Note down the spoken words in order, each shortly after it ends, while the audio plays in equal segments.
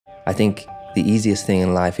I think the easiest thing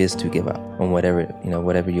in life is to give up on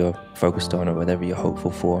whatever you're focused on or whatever you're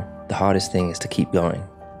hopeful for. The hardest thing is to keep going,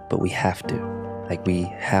 but we have to. We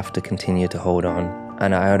have to continue to hold on.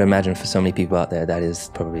 And I would imagine for so many people out there, that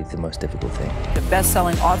is probably the most difficult thing. The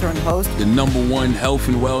best-selling author and host. The #1 health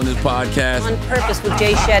and wellness podcast. On Purpose with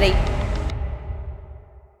Jay Shetty.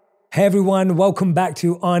 Hey everyone, welcome back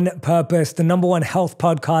to On Purpose, the #1 health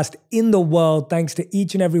podcast in the world. Thanks to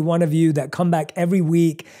each and every one of you that come back every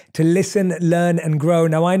week to listen, learn, and grow.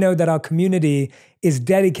 Now, I know that our community is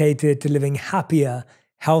dedicated to living happier,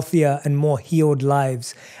 healthier, and more healed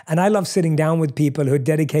lives. And I love sitting down with people who are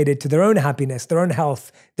dedicated to their own happiness, their own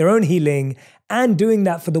health, their own healing, and doing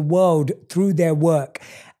that for the world through their work.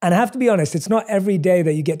 And I have to be honest, it's not every day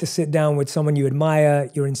that you get to sit down with someone you admire,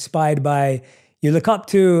 you're inspired by, you look up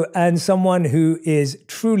to, and someone who is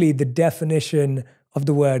truly the definition of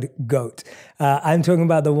the word GOAT. I'm talking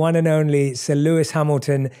about the one and only Sir Lewis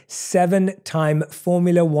Hamilton, 7-time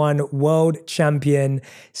Formula One world champion,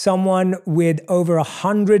 someone with over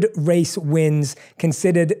 100 race wins,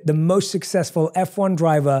 considered the most successful F1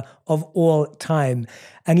 driver of all time.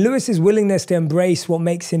 And Lewis's willingness to embrace what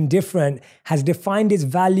makes him different has defined his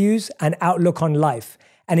values and outlook on life.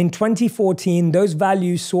 And in 2014, those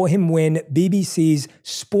values saw him win BBC's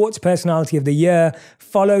Sports Personality of the Year,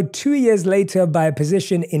 followed 2 years later by a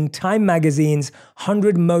position in Time magazine's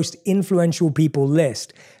 100 Most Influential People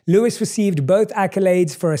list. Lewis received both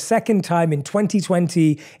accolades for a second time in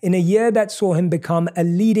 2020, in a year that saw him become a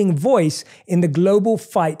leading voice in the global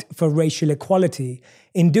fight for racial equality.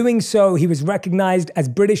 In doing so, he was recognized as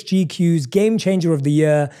British GQs Game Changer of the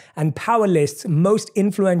Year and Powerlist's most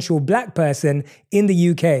influential black person in the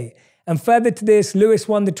UK. And further to this, Lewis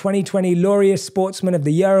won the 2020 Laureus Sportsman of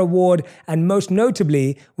the Year award, and most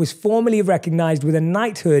notably was formally recognized with a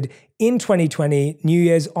knighthood in 2020 New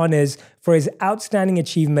Year's honors for his outstanding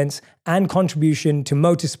achievements and contribution to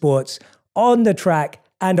motorsports on the track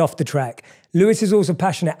and off the track. Lewis is also a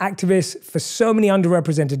passionate activist for so many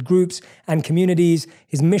underrepresented groups and communities.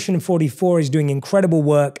 His Mission 44 is doing incredible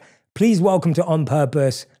work. Please welcome to On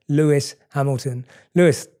Purpose, Lewis Hamilton.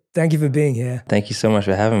 Lewis, thank you for being here. Thank you so much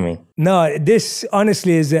for having me. No, this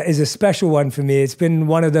honestly is a special one for me. It's been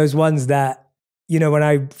one of those ones that, you know, when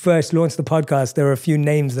I first launched the podcast, there were a few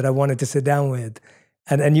names that I wanted to sit down with,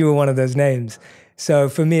 and you were one of those names. So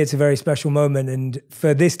for me, it's a very special moment. And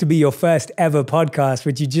for this to be your first ever podcast,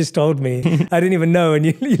 which you just told me, I didn't even know. And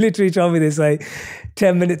you literally told me this like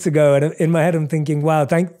 10 minutes ago. And in my head, I'm thinking, wow,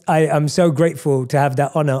 I'm so grateful to have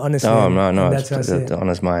that honor, honestly. Oh, no, the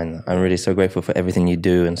honor's mine. I'm really so grateful for everything you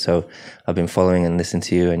do. And so I've been following and listening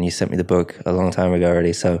to you, and you sent me the book a long time ago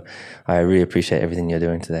already. So I really appreciate everything you're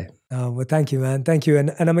doing today. Oh, well, thank you, man. Thank you.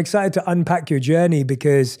 And I'm excited to unpack your journey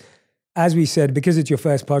because, as we said, because it's your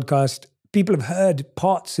first podcast, people have heard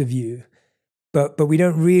parts of you, but we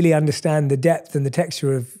don't really understand the depth and the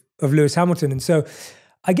texture of Lewis Hamilton. And so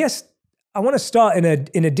I guess I want to start in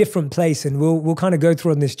a different place, and we'll kind of go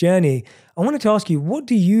through on this journey. I wanted to ask you, what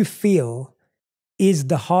do you feel is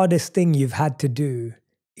the hardest thing you've had to do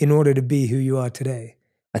in order to be who you are today?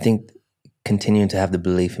 I think continuing to have the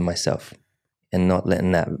belief in myself and not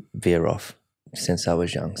letting that veer off. Since I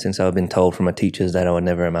was young, since I've been told from my teachers that I would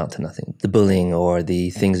never amount to nothing. The bullying or the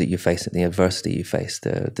things that you face, the adversity you face,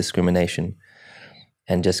 the discrimination,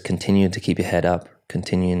 and just continuing to keep your head up,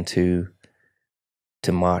 continuing to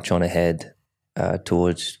march on ahead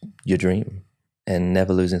towards your dream and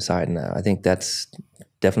never losing sight of that. I think that's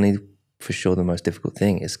definitely for sure the most difficult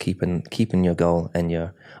thing is keeping your goal and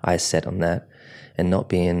your eyes set on that and not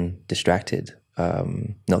being distracted,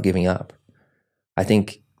 not giving up. I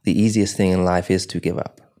think the easiest thing in life is to give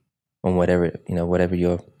up on whatever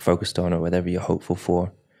you're focused on or whatever you're hopeful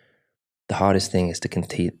for. The hardest thing is to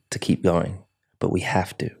keep going, but we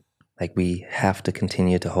have to. We have to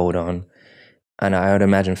continue to hold on. And I would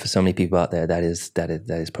imagine for so many people out there, that is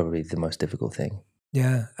probably the most difficult thing.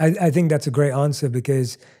 Yeah, I think that's a great answer,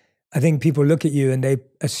 because I think people look at you and they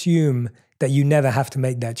assume that you never have to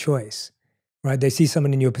make that choice, right? They see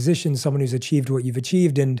someone in your position, someone who's achieved what you've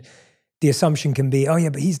achieved, and the assumption can be, oh yeah,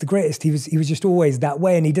 but he's the greatest. He was just always that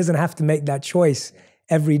way, and he doesn't have to make that choice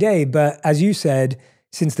every day. But as you said,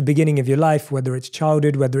 since the beginning of your life, whether it's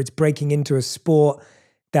childhood, whether it's breaking into a sport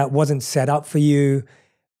that wasn't set up for you,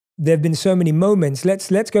 there have been so many moments.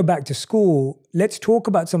 Let's go back to school. Let's talk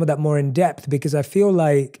about some of that more in depth, because I feel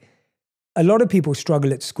like a lot of people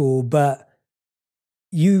struggle at school, but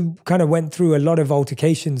you kind of went through a lot of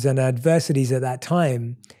altercations and adversities at that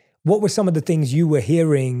time. What were some of the things you were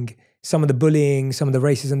hearing, some of the bullying, some of the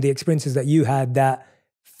racism, the experiences that you had that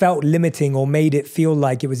felt limiting or made it feel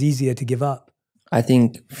like it was easier to give up? I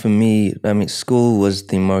think for me, I mean, school was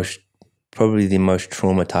probably the most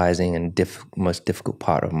traumatizing and most difficult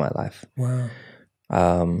part of my life. Wow.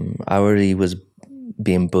 I already was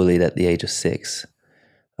being bullied at the age of 6.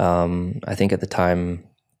 I think at the time,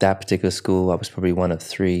 that particular school, I was probably one of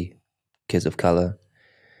 3 kids of color,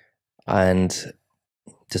 and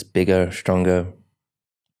just bigger, stronger,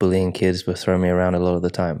 bullying kids were throwing me around a lot of the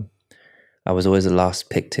time. I was always the last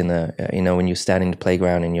picked in when you're standing in the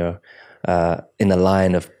playground and you're in the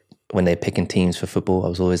line of when they're picking teams for football, I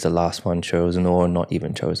was always the last one chosen or not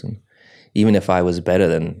even chosen, even if I was better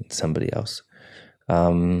than somebody else.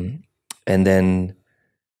 And then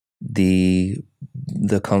the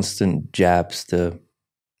constant jabs, the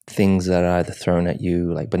things that are either thrown at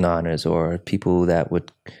you like bananas, or people that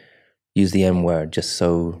would use the M word just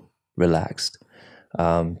so relaxed.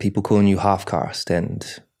 People calling you half-caste and,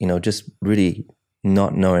 just really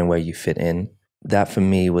not knowing where you fit in. That for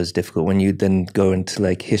me was difficult. When you then go into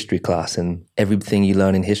like history class and everything you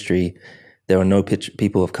learn in history, there are no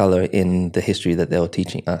people of color in the history that they were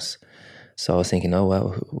teaching us. So I was thinking, oh,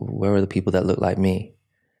 well, where are the people that look like me?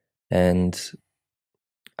 And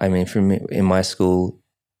I mean, for me, in my school,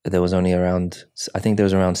 there was only around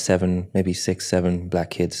 7, maybe 6, 7 black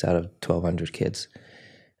kids out of 1,200 kids.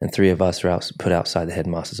 And 3 of us were put outside the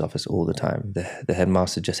headmaster's office all the time. The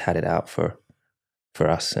headmaster just had it out for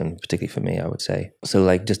us, and particularly for me, I would say. So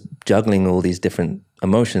like just juggling all these different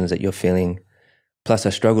emotions that you're feeling. Plus I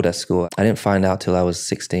struggled at school. I didn't find out till I was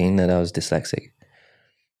 16 that I was dyslexic.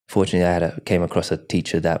 Fortunately, I came across a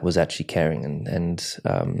teacher that was actually caring and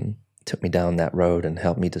took me down that road and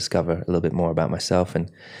helped me discover a little bit more about myself and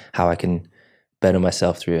how I can better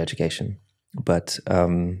myself through education. But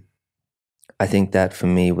I think that for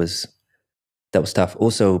me was tough.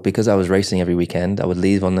 Also, because I was racing every weekend, I would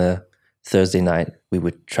leave on the Thursday night. We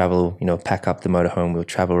would travel, pack up the motorhome. We would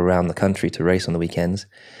travel around the country to race on the weekends.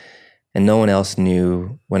 And no one else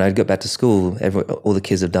knew. When I'd go back to school, all the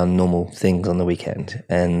kids have done normal things on the weekend.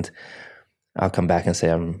 And I'll come back and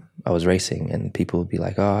say I was racing, and people would be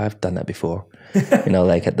like, "Oh, I've done that before,"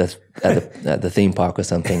 like at the theme park or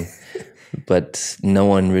something. But no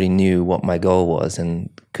one really knew what my goal was, and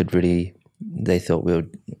they thought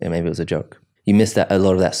maybe it was a joke. You missed a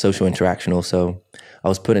lot of that social interaction. Also, I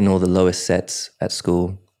was put in all the lowest sets at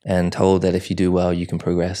school and told that if you do well, you can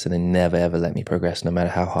progress, and they never ever let me progress, no matter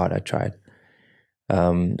how hard I tried.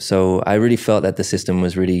 So I really felt that the system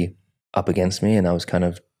was really up against me, and I was kind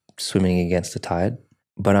of swimming against the tide.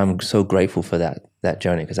 But I'm so grateful for that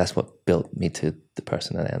journey, because that's what built me to the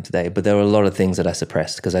person that I am today. But there were a lot of things that I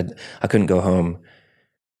suppressed, because I couldn't go home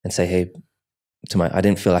and say, hey, I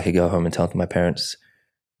didn't feel like I could go home and tell my parents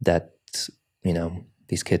that,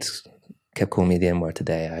 these kids kept calling me the N-word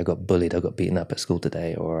today. I got bullied. I got beaten up at school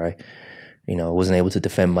today, or I wasn't able to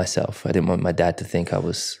defend myself. I didn't want my dad to think I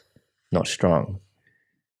was not strong.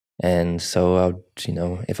 And so I would,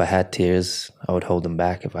 if I had tears, I would hold them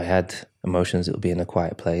back. If I had emotions, it would be in a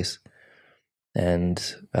quiet place. And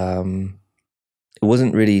it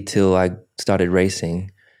wasn't really till I started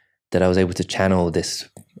racing that I was able to channel this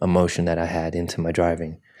emotion that I had into my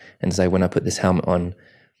driving. And it's like when I put this helmet on,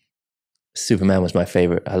 Superman was my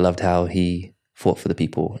favorite. I loved how he fought for the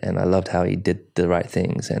people, and I loved how he did the right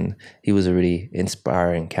things. And he was a really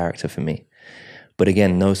inspiring character for me. But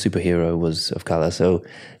again, no superhero was of color. So,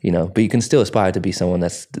 but you can still aspire to be someone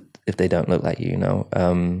that's, if they don't look like you,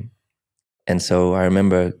 And so I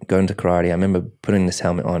remember going to karate. I remember putting this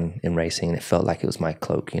helmet on in racing, and it felt like it was my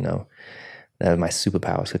cloak, that my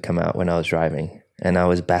superpowers could come out when I was driving. And I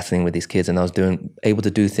was battling with these kids, and I was able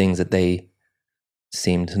to do things that they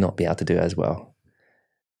seemed to not be able to do as well.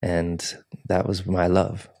 And that was my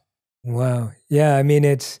love. Wow. Yeah, I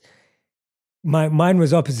mean, mine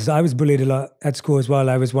was opposite. I was bullied a lot at school as well.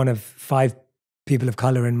 I was one of 5 people of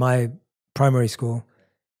color in my primary school.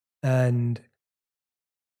 And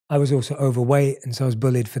I was also overweight, and so I was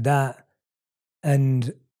bullied for that.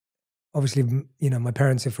 And obviously, my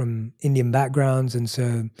parents are from Indian backgrounds, and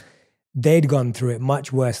so they'd gone through it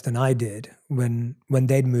much worse than I did when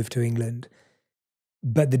they'd moved to England.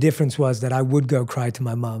 But the difference was that I would go cry to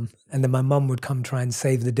my mum, and then my mum would come try and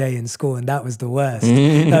save the day in school, and that was the worst.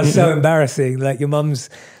 That was so embarrassing. Like, your mum's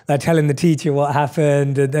like telling the teacher what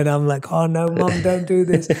happened, and then I'm like, oh no, mum, don't do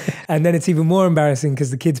this. And then it's even more embarrassing because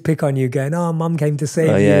the kids pick on you going, oh, mum came to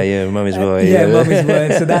save you. Yeah, mummy's boy. Yeah, mummy's boy.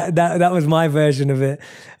 So that was my version of it.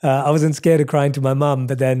 I wasn't scared of crying to my mum,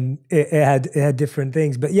 but then it had different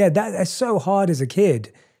things. But yeah, that's so hard as a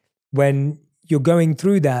kid when you're going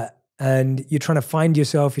through that. And you're trying to find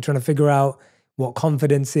yourself, you're trying to figure out what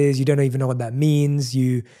confidence is. You don't even know what that means.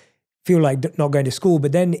 You feel like not going to school.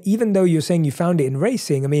 But then even though you're saying you found it in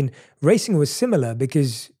racing, I mean, racing was similar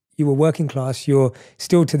because you were working class. You're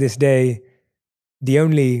still to this day the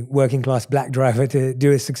only working class black driver to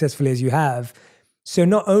do as successfully as you have. So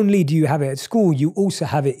not only do you have it at school, you also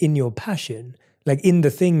have it in your passion, like in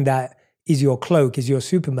the thing that is your cloak, is your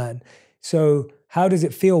Superman. So how does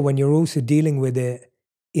it feel when you're also dealing with it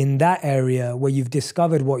in that area where you've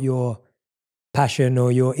discovered what your passion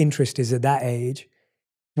or your interest is at that age?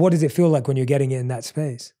 What does it feel like when you're getting it in that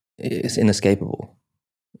space? It's inescapable.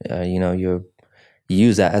 You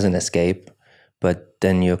use that as an escape, but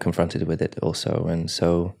then you're confronted with it also. And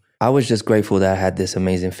so I was just grateful that I had this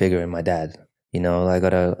amazing figure in my dad. I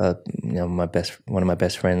got one of my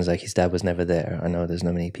best friends, like his dad was never there. I know there's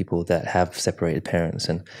not many people that have separated parents,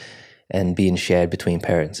 and being shared between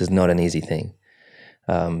parents is not an easy thing.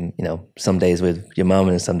 Some days with your mom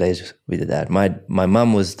and some days with your dad. My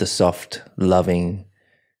mom was the soft, loving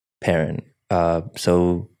parent.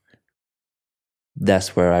 So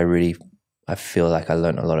that's where I feel like I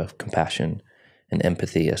learned a lot of compassion and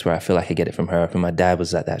empathy. That's where I feel like I get it from her. And my dad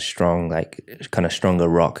was like that strong, like kind of stronger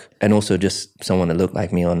rock. And also just someone that looked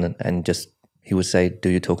like me and just, he would say, do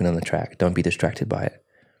your talking on the track. Don't be distracted by it.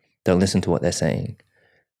 Don't listen to what they're saying.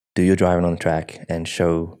 Do your driving on the track and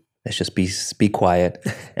show, let's just be quiet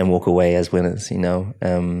and walk away as winners,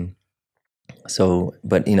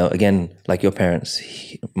 But again, like your parents,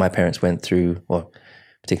 my parents went through, well,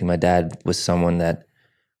 particularly my dad was someone that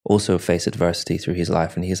also faced adversity through his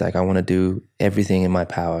life. And he's like, I want to do everything in my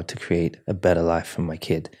power to create a better life for my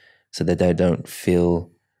kid so that they don't feel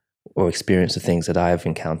or experience the things that I've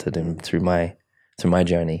encountered through my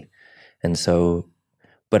journey. And so,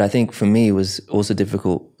 but I think for me it was also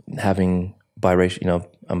difficult having biracial,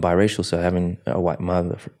 I'm biracial, so having a white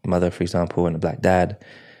mother, for example, and a black dad.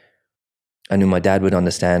 I knew my dad would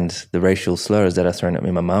understand the racial slurs that are thrown at me.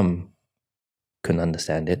 My mum couldn't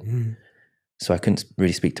understand it. So I couldn't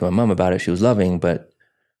really speak to my mum about it. She was loving, but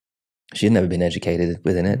she had never been educated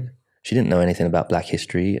within it. She didn't know anything about black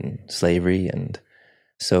history and slavery. And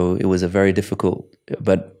so it was a very difficult,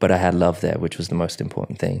 but I had love there, which was the most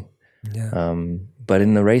important thing. Yeah. But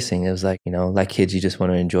in the racing, it was like, like kids, you just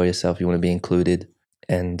want to enjoy yourself. You want to be included.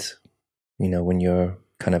 And, when you're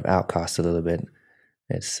kind of outcast a little bit,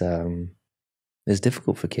 it's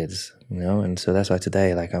difficult for kids, And so that's why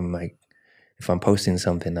today, I'm like, if I'm posting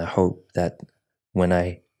something, I hope that when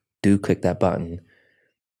I do click that button,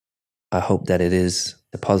 I hope that it is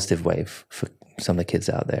a positive wave for some of the kids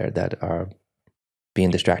out there that are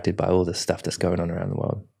being distracted by all the stuff that's going on around the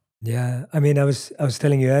world. Yeah. I mean, I was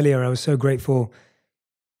telling you earlier, I was so grateful.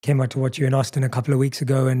 Came out to watch you in Austin a couple of weeks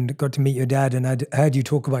ago and got to meet your dad. And I'd heard you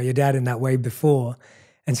talk about your dad in that way before.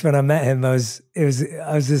 And so when I met him, I was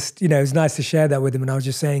just, it was nice to share that with him. And I was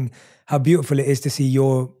just saying how beautiful it is to see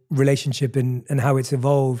your relationship and how it's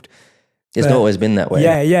evolved. It's not always been that way.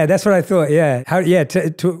 Yeah, that's what I thought. Yeah.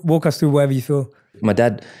 To walk us through wherever you feel. My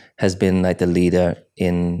dad has been like the leader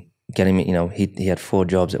in getting me, he had 4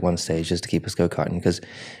 jobs at one stage just to keep us go-karting. Because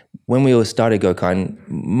when we all started go-karting,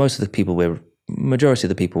 majority of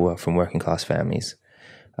the people were from working class families.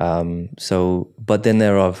 But then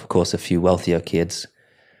there are, of course, a few wealthier kids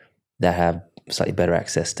that have slightly better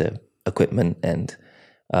access to equipment and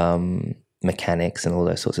mechanics and all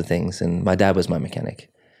those sorts of things. And my dad was my mechanic.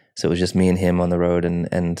 So it was just me and him on the road,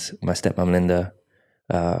 and my stepmom, Linda,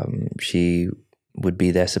 she would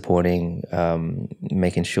be there supporting,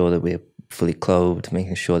 making sure that we're fully clothed,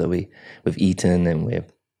 making sure that we've eaten and we're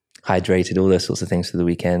hydrated, all those sorts of things for the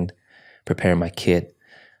weekend, preparing my kit.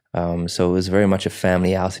 So it was very much a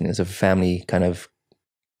family outing. It was a family kind of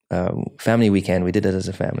family weekend. We did it as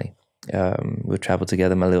a family. We'd travel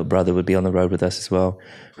together. My little brother would be on the road with us as well,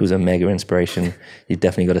 who's a mega inspiration. You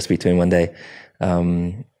definitely got to speak to him one day.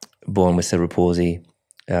 Born with cerebral palsy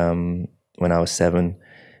when I was 7,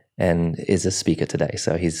 and is a speaker today.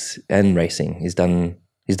 So he's racing. He's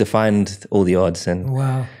defined all the odds, and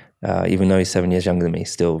wow. Even though he's 7 years younger than me,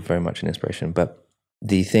 still very much an inspiration. But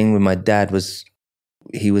the thing with my dad was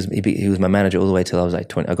he was my manager all the way till I was like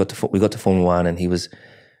 20. We got to Formula 1, and he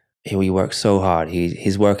worked so hard.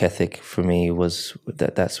 His work ethic for me was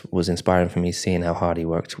inspiring for me, seeing how hard he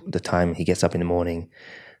worked. The time he gets up in the morning,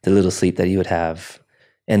 the little sleep that he would have,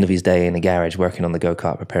 end of his day in the garage working on the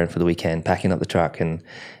go-kart, preparing for the weekend, packing up the truck and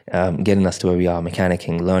getting us to where we are,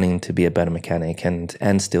 mechanicking, learning to be a better mechanic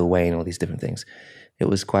and still weighing all these different things. It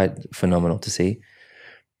was quite phenomenal to see.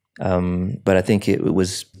 But I think it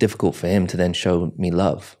was difficult for him to then show me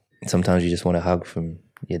love. Sometimes you just want a hug from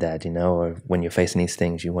your dad, or when you're facing these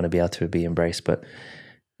things, you want to be able to be embraced. But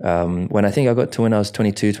when I was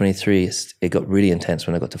 22, 23, it got really intense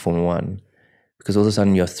when I got to Formula 1, because all of a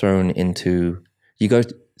sudden you're thrown into, you go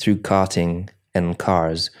through karting and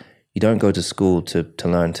cars. You don't go to school to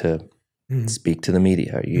learn to speak to the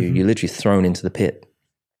media. You're literally thrown into the pit.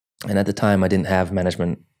 And at the time, I didn't have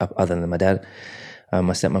management other than my dad.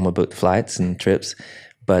 My stepmom would book flights and trips,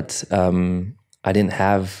 but I didn't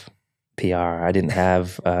have PR. I didn't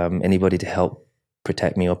have anybody to help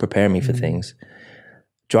protect me or prepare me for things.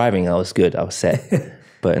 Driving, I was good. I was set.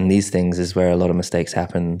 But in these things is where a lot of mistakes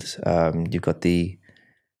happened. You've got the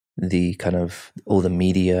kind of all the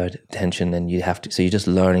media attention, and you have to, so you're just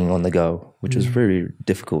learning on the go, which was very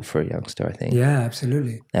difficult for a youngster, I think. Yeah,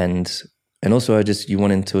 absolutely. And also you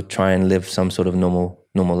wanted to try and live some sort of normal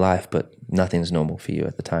life, but nothing's normal for you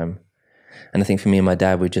at the time. And I think for me and my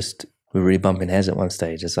dad, we were really bumping heads at one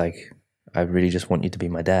stage. It's like, I really just want you to be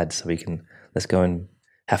my dad so let's go and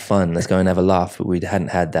have fun. Let's go and have a laugh. But we hadn't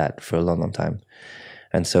had that for a long, long time.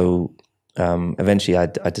 And so eventually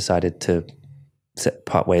I decided to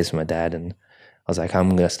part ways from my dad, and I was like, I'm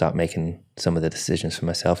going to start making some of the decisions for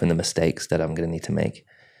myself and the mistakes that I'm going to need to make.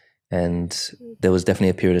 And there was definitely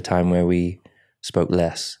a period of time where we spoke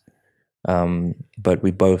less. But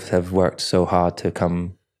we both have worked so hard to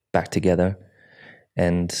come back together.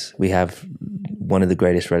 And we have one of the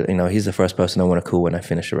greatest, he's the first person I want to call when I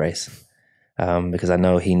finish a race, because I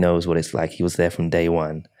know he knows what it's like. He was there from day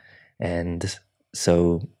one. And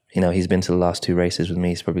so, he's been to the last 2 races with me.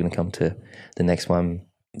 He's probably going to come to the next one.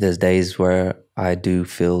 There's days where I do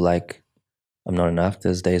feel like I'm not enough.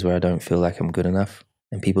 There's days where I don't feel like I'm good enough.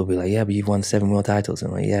 And people will be like, yeah, but you've won 7 world titles.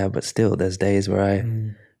 And I'm like, yeah, but still, there's days where I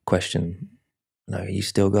question, no, you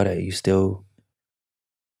still got it.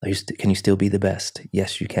 Can you still be the best?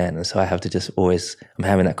 Yes, you can. And so I have to just I'm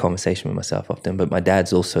having that conversation with myself often. But my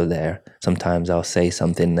dad's also there. Sometimes I'll say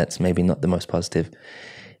something that's maybe not the most positive,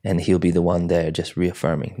 and he'll be the one there just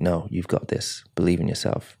reaffirming, no, you've got this, believe in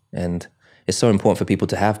yourself. And it's so important for people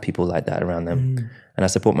to have people like that around them. And I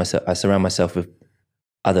surround myself with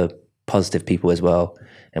other positive people as well,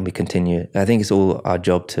 and we continue. I think it's all our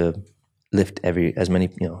job to lift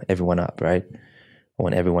everyone up, right? I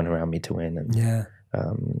want everyone around me to win,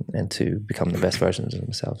 and to become the best versions of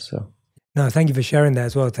themselves. So, no, thank you for sharing that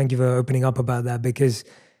as well. Thank you for opening up about that, because,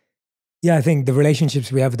 I think the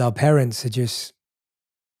relationships we have with our parents are just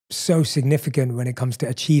so significant when it comes to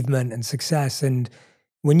achievement and success. And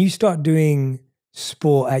when you start doing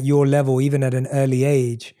sport at your level, even at an early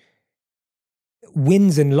age,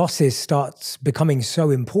 wins and losses starts becoming so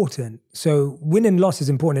important. So win and loss is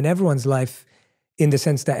important in everyone's life, in the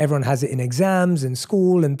sense that everyone has it in exams and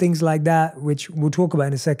school and things like that, which we'll talk about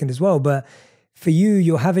in a second as well. But for you,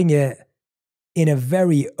 you're having it in a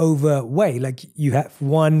very overt way. Like you have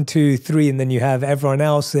 1, 2, 3, and then you have everyone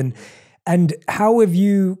else. And how have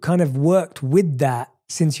you kind of worked with that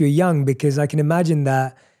since you're young? Because I can imagine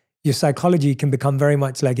that your psychology can become very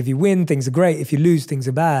much like, if you win, things are great. If you lose, things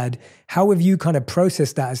are bad. How have you kind of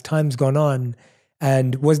processed that as time's gone on?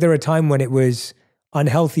 And was there a time when it was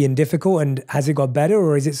unhealthy and difficult, and has it got better,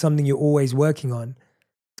 or is it something you're always working on?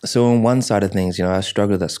 So on one side of things, I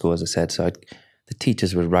struggled at school, as I said. So the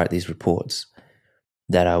teachers would write these reports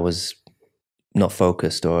that I was not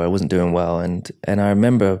focused or I wasn't doing well. And I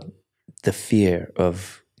remember the fear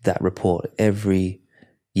of that report every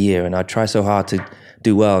year. And I'd try so hard to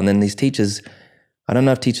do well. And then these teachers, I don't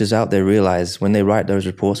know if teachers out there realize when they write those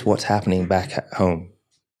reports, what's happening back at home,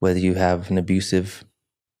 whether you have an abusive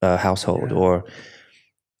household or,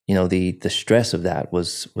 the stress of that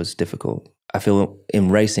was difficult. I feel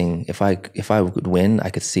in racing, if I would win, I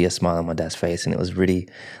could see a smile on my dad's face. And it was really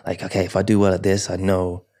like, okay, if I do well at this, I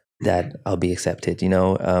know that I'll be accepted,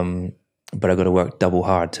 but I've got to work double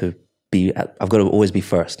hard to I've got to always be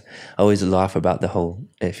first. I always laugh about the whole,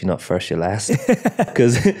 if you're not first, you're last.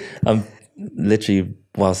 Because I'm literally,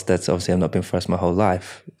 whilst that's obviously I've not been first my whole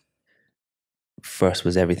life, first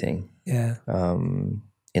was everything. Yeah.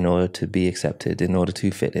 In order to be accepted, in order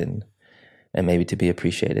to fit in, and maybe to be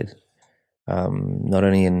appreciated. Not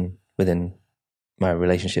only within my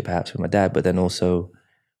relationship perhaps with my dad, but then also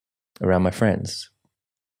around my friends.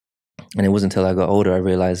 And it wasn't until I got older I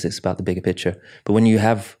realized it's about the bigger picture. But when you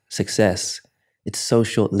have success, it's so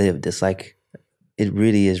short-lived. It's like, it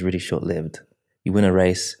really is really short-lived. You win a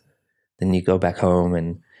race, then you go back home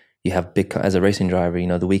and you have as a racing driver,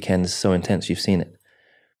 the weekend is so intense, you've seen it.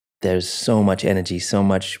 There's so much energy, so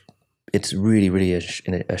much, it's really, really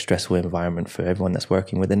a stressful environment for everyone that's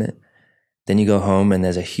working within it. Then you go home and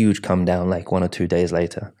there's a huge come down like 1 or 2 days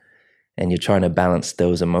later. And you're trying to balance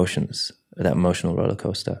those emotions, that emotional roller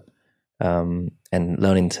coaster. And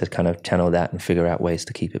learning to kind of channel that and figure out ways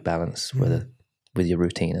to keep it balanced, whether with your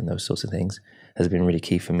routine and those sorts of things, has been really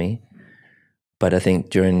key for me. But I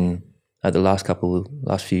think during the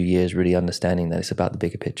last few years, really understanding that it's about the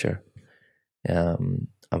bigger picture. I'm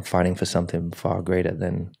fighting for something far greater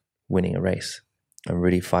than winning a race. I'm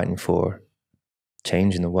really fighting for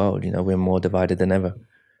change in the world. We're more divided than ever,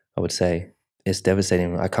 I would say. It's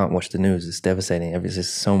devastating. I can't watch the news. It's devastating. There's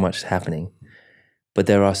just so much happening. But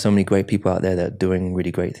there are so many great people out there that are doing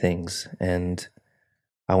really great things. And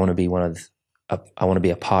I want to be I want to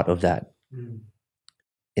be a part of that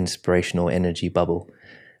inspirational energy bubble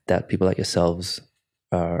that people like yourselves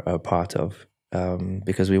are a part of.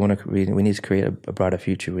 Because we need to create a brighter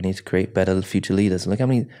future. We need to create better future leaders. Look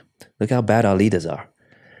how bad our leaders are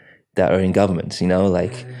that are in governments.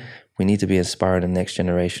 We need to be inspiring the next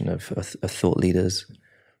generation of thought leaders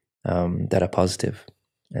that are positive.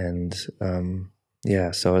 And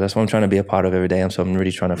so that's what I'm trying to be a part of every day. So I'm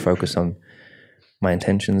really trying to focus on my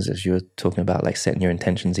intentions, as you were talking about, like setting your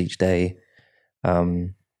intentions each day.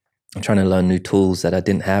 I'm trying to learn new tools that I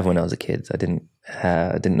didn't have when I was a kid. I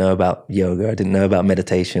didn't know about yoga. I didn't know about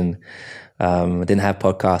meditation. I didn't have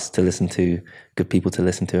podcasts to listen to, good people to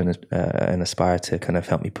listen to, and aspire to kind of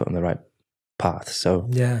help me put on the right path. So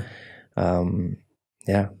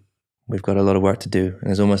we've got a lot of work to do, and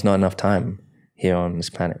there's almost not enough time here on this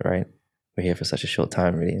planet, right? We're here for such a short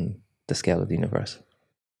time, really, in the scale of the universe.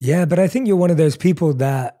 Yeah, but I think you're one of those people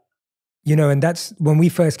that, and that's when we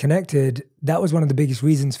first connected, that was one of the biggest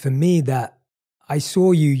reasons for me that I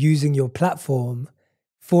saw you using your platform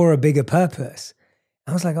for a bigger purpose.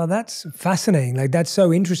 I was like, oh, that's fascinating. Like, that's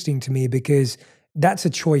so interesting to me because that's a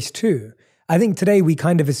choice too. I think today we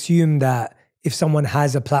kind of assume that if someone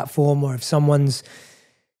has a platform or if someone's,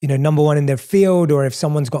 number one in their field, or if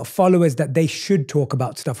someone's got followers, that they should talk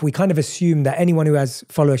about stuff. We kind of assume that anyone who has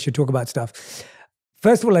followers should talk about stuff.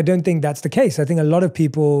 First of all, I don't think that's the case. I think a lot of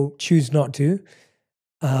people choose not to.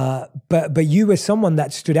 But you were someone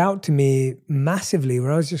that stood out to me massively,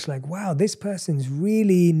 where I was just like, wow, this person's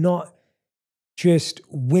really not just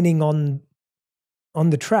winning on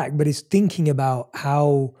the track, but is thinking about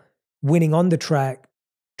how winning on the track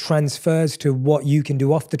transfers to what you can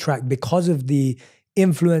do off the track because of the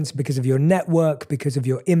influence, because of your network, because of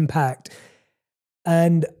your impact.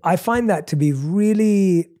 And I find that to be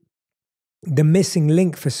really the missing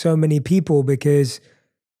link for so many people, because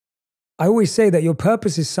I always say that your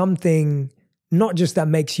purpose is something not just that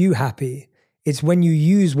makes you happy. It's when you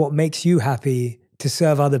use what makes you happy to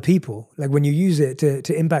serve other people, like when you use it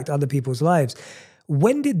to impact other people's lives.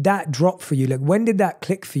 When did that drop for you? Like, when did that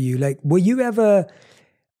click for you? Like, were you ever,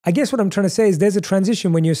 I guess what I'm trying to say is there's a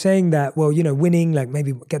transition when you're saying that, well, winning, like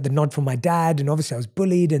maybe get the nod from my dad, and obviously I was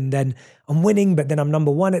bullied, and then I'm winning, but then I'm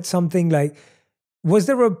number one at something. Like, was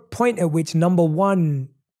there a point at which number one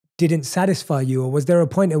didn't satisfy you? Or was there a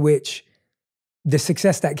point at which the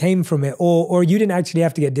success that came from it, or you didn't actually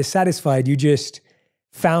have to get dissatisfied, you just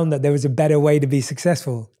found that there was a better way to be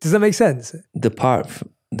successful? Does that make sense? The part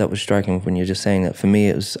that was striking when you're just saying that, for me,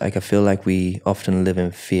 it was like, I feel like we often live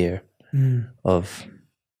in fear of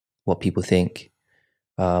what people think,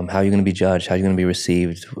 how you're going to be judged, how you're going to be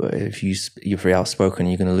received. If you're very outspoken,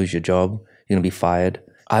 you're going to lose your job, you're going to be fired.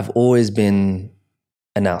 I've always been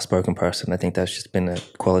an outspoken person. I think that's just been a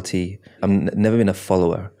quality. I've never been a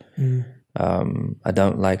follower. I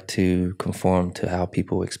don't like to conform to how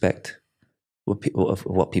people expect,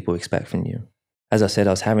 what people expect from you. As I said,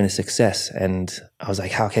 I was having a success, and I was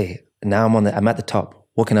like, okay, now I'm at the top.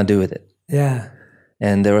 What can I do with it? Yeah.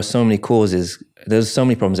 And there are so many causes. There's so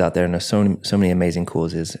many problems out there, and there's so many amazing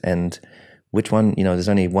causes. And which one? There's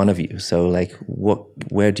only one of you. So like,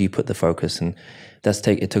 where do you put the focus? And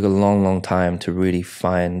it took a long, long time to really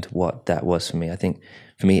find what that was for me. I think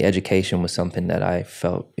for me, education was something that I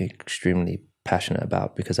felt extremely passionate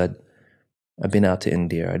about, because I'd been out to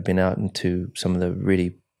India. I'd been out into some of the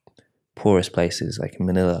really poorest places, like in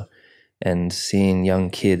Manila, and seeing young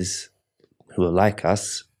kids who are like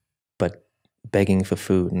us, but begging for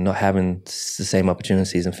food and not having the same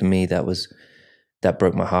opportunities. And for me, that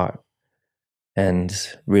broke my heart, and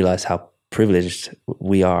realized how privileged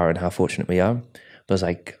we are and how fortunate we are. But I was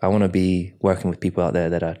like, I want to be working with people out there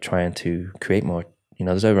that are trying to create more.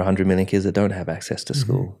 There's over 100 million kids that don't have access to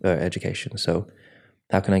school or education. So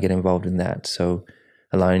how can I get involved in that? So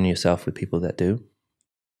aligning yourself with people that do.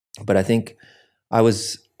 But I think I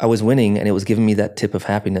was winning, and it was giving me that tip of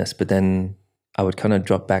happiness, but then I would kind of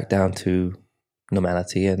drop back down to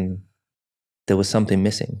normality, and there was something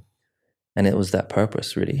missing. And it was that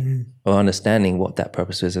purpose, really, or understanding what that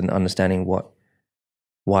purpose is, and understanding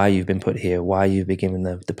why you've been put here, why you've been given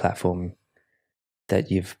the platform that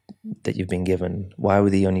you've been given. Why were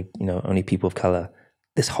the only people of color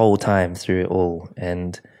this whole time through it all?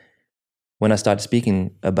 And when I started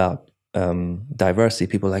speaking about diversity.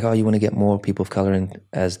 People are like, oh, you want to get more people of color in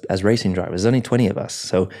as racing drivers. There's only 20 of us.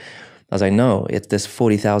 So I was like, no, there's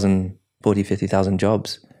 50,000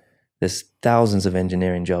 jobs. There's thousands of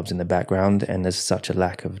engineering jobs in the background, and there's such a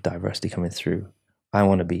lack of diversity coming through. I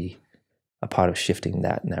want to be a part of shifting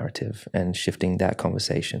that narrative and shifting that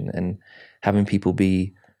conversation and having people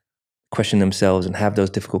question themselves and have those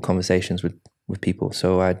difficult conversations with people.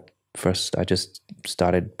 So I just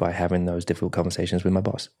started by having those difficult conversations with my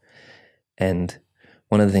boss. And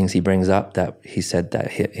one of the things he brings up that he said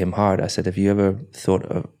that hit him hard, I said, have you ever thought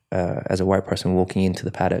of, as a white person walking into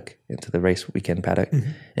the paddock, into the race weekend paddock,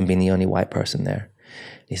 and being the only white person there?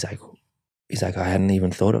 He's like, I hadn't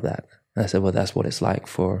even thought of that. And I said, well, that's what it's like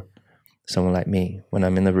for someone like me. When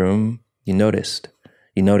I'm in the room, you noticed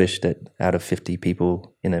that out of 50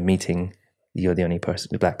 people in a meeting, you're the only person,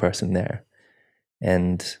 the black person there.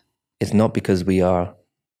 And it's not because we are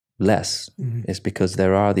less. It's because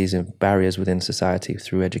there are these barriers within society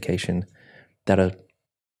through education that are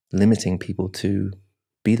limiting people to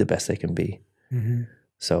be the best they can be.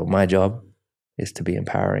 So my job is to be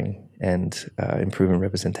empowering and improving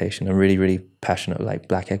representation. I'm really, really passionate like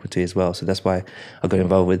black equity as well. So that's why I got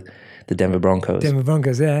involved with the Denver Broncos.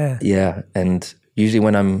 Yeah. And usually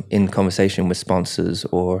when I'm in conversation with sponsors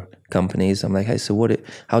or companies, I'm like, hey, so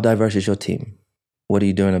how diverse is your team? What are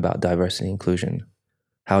you doing about diversity and inclusion?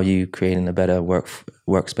 How are you creating a better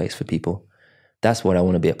workspace for people? That's what I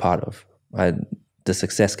want to be a part of. The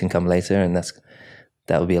success can come later, and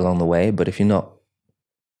that will be along the way. But if you're not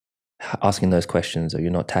asking those questions or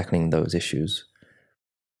you're not tackling those issues,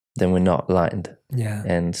 then we're not aligned. Yeah.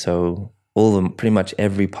 And so pretty much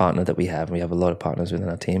every partner that we have a lot of partners within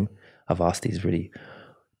our team, I've asked these really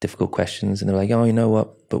difficult questions, and they're like, oh, you know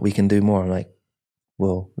what, but we can do more. I'm like,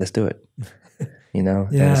 well, let's do it. Yeah.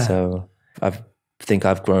 And so I think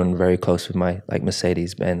I've grown very close with my like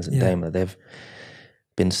Mercedes, Benz, and Daimler. They've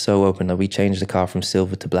been so open that we changed the car from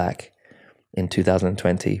silver to black in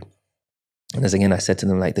 2020. And as again, I said to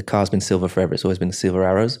them, like, the car's been silver forever. It's always been silver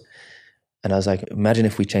arrows. And I was like, imagine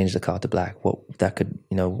if we changed the car to black, what that could,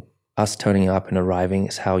 us turning up and arriving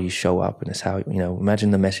is how you show up, and it's how,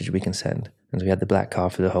 imagine the message we can send. And so we had the black car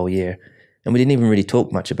for the whole year, and we didn't even really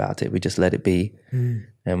talk much about it. We just let it be,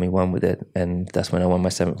 and we won with it. And that's when I won my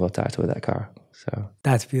 7th world title with that car. So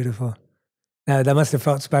that's beautiful. That must have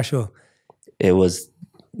felt special. It was,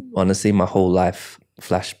 honestly, my whole life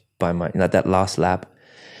flashed by that last lap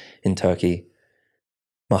in Turkey.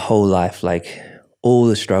 My whole life, like all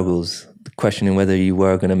the struggles, questioning whether you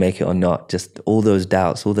were going to make it or not, just all those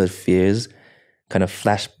doubts, all those fears kind of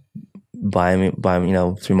flashed by me,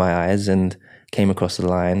 through my eyes, and came across the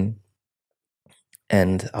line.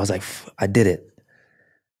 And I was like, I did it.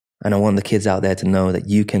 And I want the kids out there to know that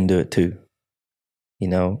you can do it too.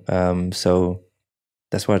 So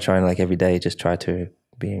that's what I try and like every day, just try to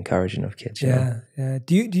be encouraging of kids. Yeah.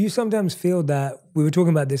 Do you sometimes feel that, we were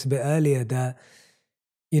talking about this a bit earlier, that,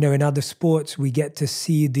 in other sports, we get to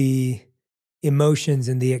see the emotions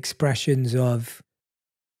and the expressions of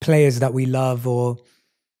players that we love, or,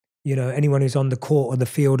 anyone who's on the court or the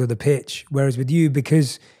field or the pitch. Whereas with you,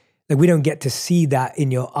 because like we don't get to see that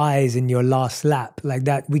in your eyes in your last lap like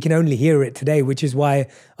that, we can only hear it today, which is why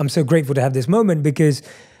I'm so grateful to have this moment, because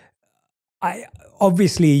I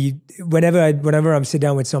obviously, whenever I'm sit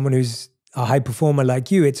down with someone who's a high performer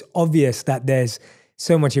like you, it's obvious that there's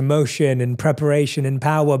so much emotion and preparation and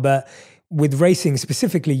power, but with racing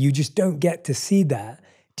specifically, you just don't get to see that.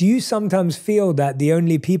 Do you sometimes feel that the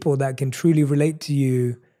only people that can truly relate to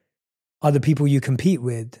you are the people you compete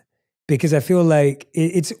with? Because I feel like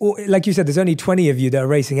it's, like you said, there's only 20 of you that are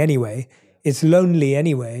racing anyway. It's lonely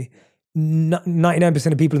anyway.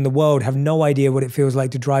 99% of people in the world have no idea what it feels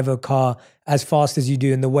like to drive a car as fast as you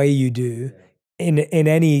do in the way you do in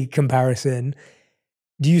any comparison.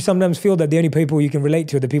 Do you sometimes feel that the only people you can relate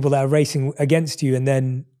to are the people that are racing against you? And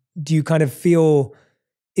then do you kind of feel,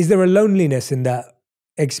 is there a loneliness in that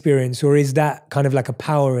experience, or is that kind of like a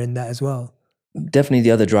power in that as well? Definitely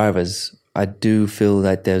the other drivers. I do feel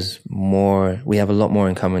that we have a lot more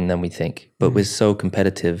in common than we think, but we're so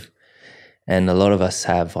competitive, and a lot of us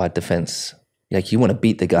have our defense. Like, you want to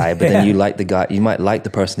beat the guy, but then you like the guy, you might like the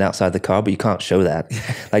person outside the car, but you can't show that.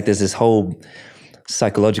 Like, there's this whole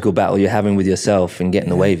psychological battle you're having with yourself and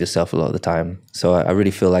getting away with yourself a lot of the time. So I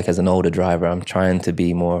really feel like as an older driver, I'm trying to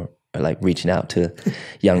be more like reaching out to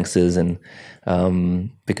youngsters, and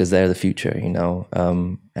because they're the future,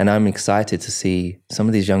 and I'm excited to see some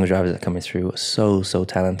of these younger drivers that are coming through are so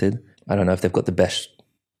talented. I don't know if they've got the best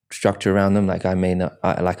structure around them. Like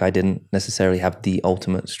I didn't necessarily have the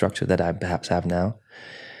ultimate structure that I perhaps have now.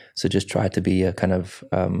 So just try to be a kind of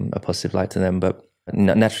a positive light to them. But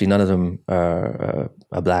naturally, none of them are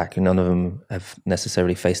black. None of them have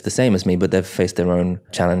necessarily faced the same as me, but they've faced their own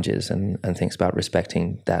challenges and things about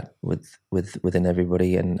respecting that within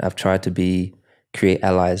everybody. And I've tried to create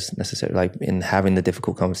allies necessarily, like in having the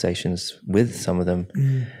difficult conversations with some of them.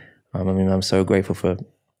 I mean, I'm so grateful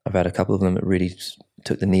I've had a couple of them that really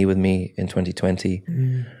took the knee with me in 2020.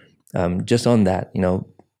 Just on that, you know,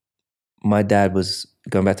 my dad was,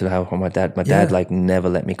 going back to how my dad like never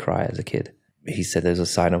let me cry as a kid. He said there's a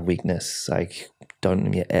sign of weakness, like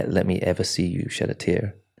don't let me ever see you shed a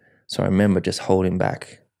tear. So I remember just holding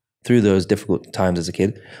back through those difficult times as a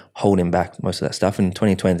kid, holding back most of that stuff. In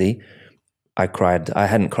 2020, I cried. I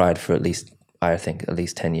hadn't cried for at least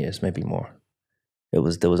 10 years, maybe more. There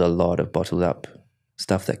was a lot of bottled up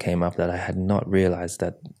stuff that came up that I had not realized,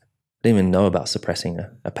 that I didn't even know about suppressing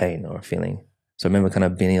a pain or a feeling. So I remember kind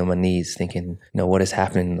of being on my knees thinking, you know, what is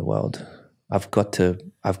happening in the world? I've got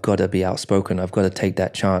to be outspoken. I've got to take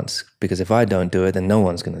that chance, because if I don't do it, then no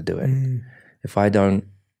one's going to do it. If I don't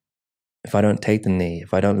take the knee,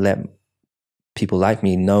 if I don't let people like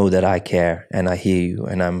me know that I care and I hear you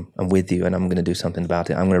and I'm with you and I'm going to do something about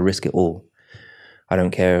it, I'm going to risk it all. I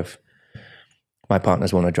don't care if my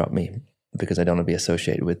partners want to drop me because I don't want to be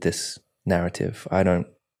associated with this narrative. And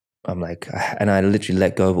I literally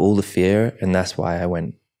let go of all the fear, and that's why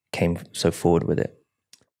I came so forward with it.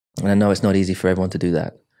 And I know it's not easy for everyone to do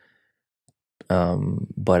that.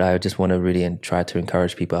 But I just want to really try to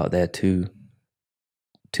encourage people out there to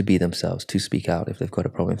be themselves, to speak out if they've got a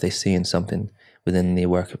problem, if they're seeing something within the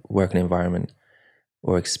working environment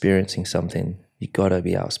or experiencing something, you got to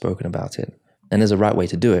be outspoken about it. And there's a right way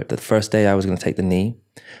to do it. The first day I was going to take the knee,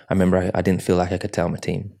 I remember I didn't feel like I could tell my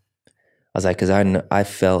team. I was like, because I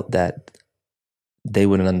felt that they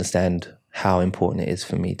wouldn't understand how important it is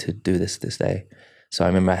for me to do this day. So I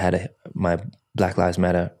remember I had my Black Lives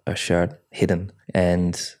Matter shirt hidden,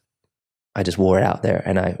 and I just wore it out there,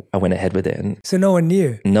 and I went ahead with it. And so no one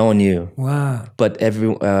knew? No one knew. Wow. But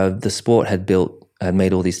the sport had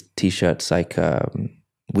made all these T-shirts like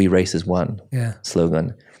 "We Race as One"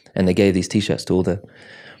 slogan, and they gave these T-shirts to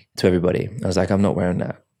everybody. I was like, I'm not wearing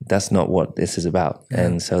that. That's not what this is about. Yeah.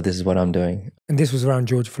 And so this is what I'm doing. And this was around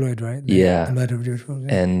George Floyd, right? The murder of George Floyd.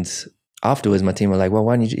 Yeah. And afterwards, my team were like, well,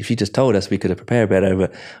 why didn't if you just told us, we could have prepared better.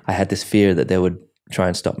 But I had this fear that they would try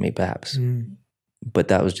and stop me, perhaps. But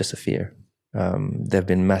that was just a fear. They've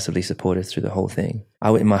been massively supportive through the whole thing.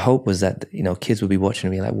 My hope was that, you know, kids would be watching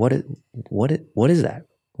and be like, what is that?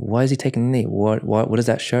 Why is he taking the knee? What does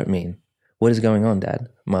that shirt mean? What is going on, Dad,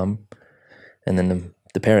 Mum? And then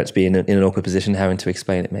the parents be in an awkward position having to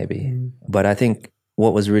explain it maybe. But I think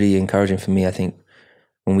what was really encouraging for me, I think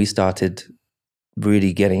when we started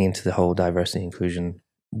really getting into the whole diversity inclusion,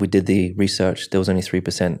 we did the research. There was only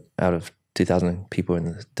 3% out of 2,000 people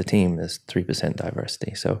in the team, there's 3%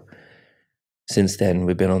 diversity. So since then,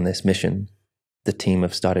 we've been on this mission. The team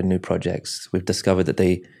have started new projects. We've discovered that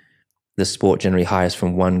the sport generally hires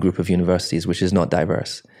from one group of universities, which is not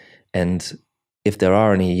diverse. And if there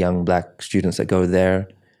are any young Black students that go there,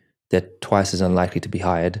 they're twice as unlikely to be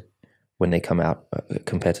hired when they come out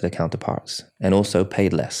compared to their counterparts, and also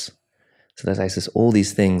paid less. So there's like all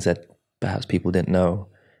these things that perhaps people didn't know.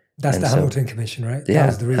 That's the Hamilton Commission, right? Yeah, that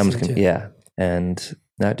was the research, yeah. And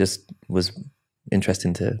that just was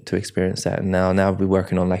interesting to experience that. And now we're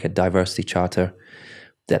working on like a diversity charter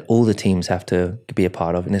that all the teams have to be a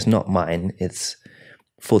part of. And it's not mine, it's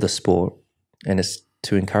for the sport. And it's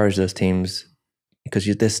to encourage those teams, because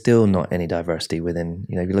there's still not any diversity within,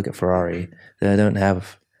 you know, if you look at Ferrari, they don't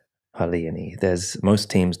have hardly any. Most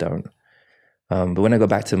teams don't. But when I go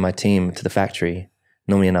back to my team, to the factory,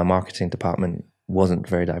 normally in our marketing department wasn't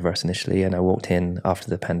very diverse initially. And I walked in after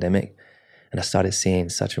the pandemic and I started seeing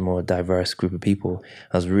such a more diverse group of people.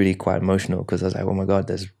 I was really quite emotional because I was like, oh my God,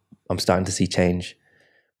 I'm starting to see change.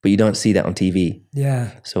 But you don't see that on TV.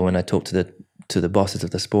 Yeah. So when I talk to the bosses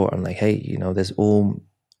of the sport, I'm like, hey, you know, there's all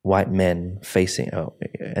white men facing,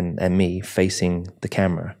 and me facing the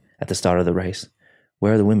camera at the start of the race.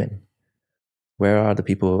 Where are the women? Where are the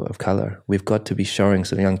people of color? We've got to be showing,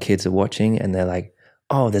 so the young kids are watching and they're like,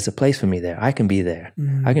 oh, there's a place for me there. I can be there.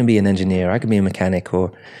 I can be an engineer. I can be a mechanic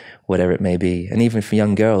or whatever it may be. And even for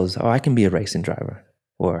young girls, I can be a racing driver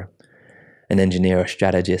or an engineer or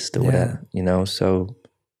strategist or whatever, you know? So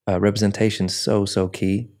representation is so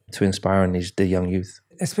key to inspiring the young youth.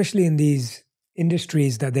 Especially in these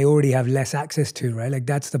industries that they already have less access to, right? Like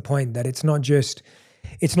that's the point, that it's not just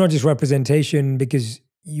representation because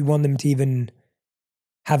you want them to even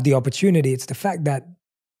have the opportunity. It's the fact that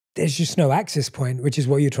there's just no access point, which is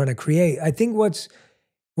what you're trying to create. I think what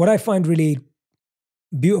I find really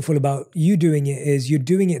beautiful about you doing it is you're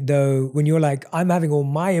doing it though when you're like, I'm having all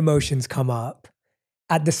my emotions come up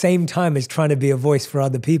at the same time as trying to be a voice for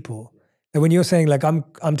other people. And when you're saying like,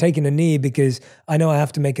 I'm taking a knee because I know I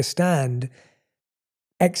have to make a stand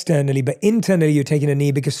externally, but internally you're taking a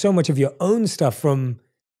knee because so much of your own stuff from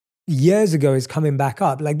years ago is coming back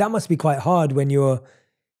up. Like that must be quite hard when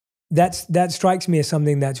that strikes me as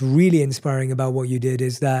something that's really inspiring about what you did,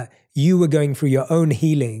 is that you were going through your own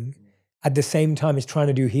healing at the same time as trying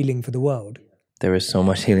to do healing for the world. There is so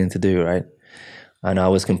much healing to do, right? And I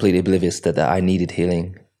was completely oblivious that I needed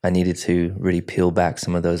healing. I needed to really peel back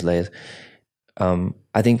some of those layers.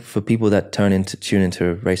 I think for people that tune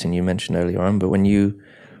into racing, you mentioned earlier on, but when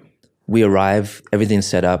we arrive, everything's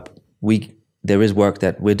set up. There is work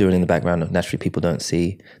that we're doing in the background that naturally people don't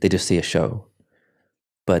see. They just see a show.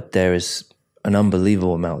 But there is an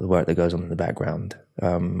unbelievable amount of work that goes on in the background.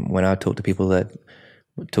 When I talk to people that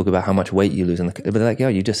talk about how much weight you lose, they'll be like, yo,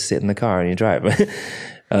 you just sit in the car and you drive.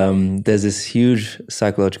 There's this huge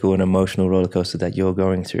psychological and emotional roller coaster that you're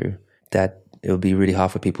going through that it'll be really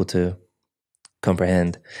hard for people to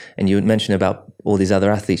comprehend. And you mentioned about all these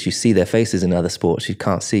other athletes, you see their faces in other sports you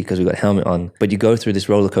can't see because we've got a helmet on, but you go through this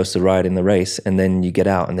roller coaster ride in the race and then you get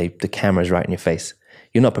out and the camera's right in your face.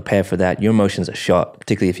 You're not prepared for that. Your emotions are shot,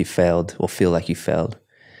 particularly if you failed or feel like you failed.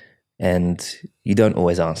 And you don't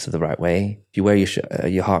always answer the right way. If you wear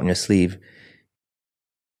your heart on your sleeve,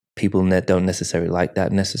 people don't necessarily like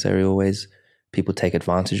that necessarily always. People take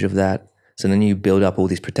advantage of that. So then you build up all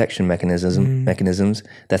these protection mechanisms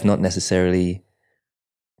that's not necessarily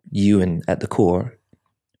you and at the core,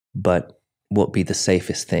 but what be the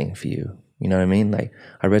safest thing for you. You know what I mean? Like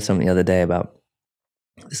I read something the other day about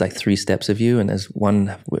there's like 3 steps of you, and there's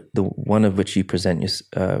one of which you present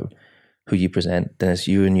who you present. Then it's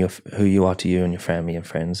you and who you are to you and your family and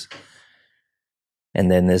friends.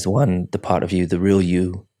 And then there's the part of you, the real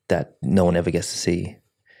you, that no one ever gets to see.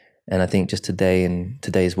 And I think just today in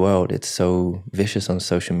today's world, it's so vicious on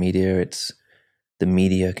social media. The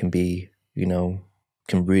media can be, can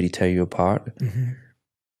really tear you apart. Mm-hmm.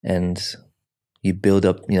 And you build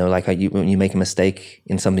up, like when you make a mistake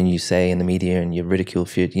in something you say in the media and you're ridiculed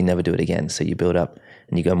for it, you never do it again. So you build up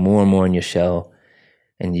and you go more and more in your shell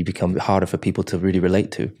and you become harder for people to really relate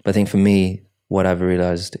to. But I think for me, what I've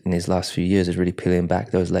realized in these last few years is really peeling back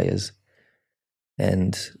those layers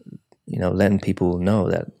and, letting people know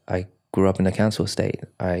that I grew up in a council estate.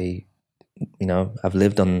 I've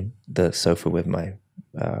lived on the sofa with my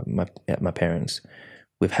parents.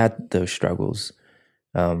 We've had those struggles.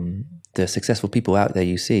 The successful people out there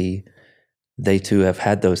you see, they too have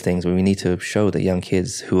had those things where we need to show the young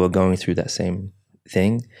kids who are going through that same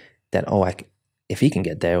thing that, if he can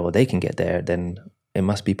get there or they can get there, then it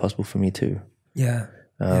must be possible for me too. Yeah.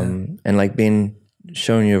 And like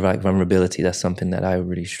showing your like vulnerability, that's something that I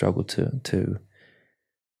really struggled to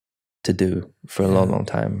do for a long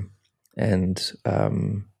time. And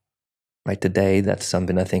like today, that's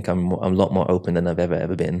something I think I'm a lot more open than I've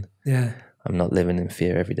ever been. Yeah. I'm not living in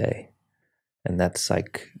fear every day. And that's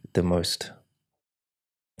like the most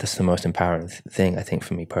empowering thing, I think,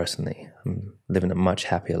 for me personally. I'm living a much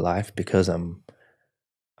happier life because I'm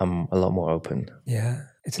a lot more open. Yeah.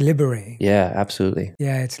 It's liberating. Yeah, absolutely.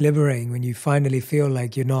 Yeah, it's liberating when you finally feel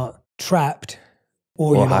like you're not trapped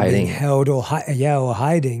or you're not being held or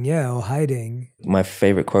hiding. My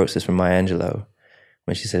favorite quote is from Maya Angelou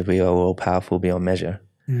when she said, "We are all powerful beyond measure."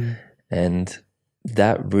 Mm. And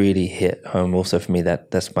that really hit home also for me.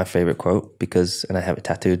 That's my favorite quote and I have it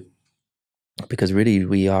tattooed, because really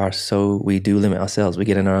we do limit ourselves. We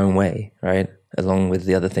get in our own way, right? Along with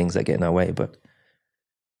the other things that get in our way. But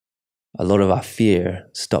a lot of our fear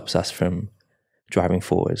stops us from driving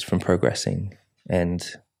forwards, from progressing. And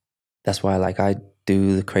that's why I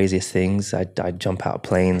do the craziest things. I jump out of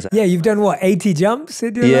planes. Yeah, you've done what, 80 jumps?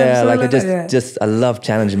 Yeah, I love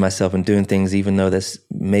challenging myself and doing things even though there's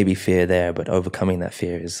maybe fear there, but overcoming that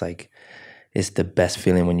fear is it's the best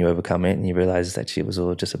feeling when you overcome it and you realize that it was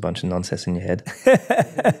all just a bunch of nonsense in your head.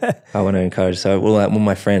 I want to encourage. So all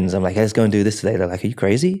my friends, I'm like, hey, let's go and do this today. They're like, are you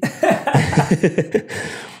crazy?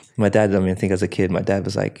 My dad, I think as a kid, my dad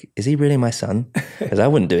was like, is he really my son? Because I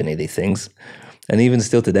wouldn't do any of these things. And even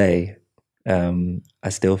still today, I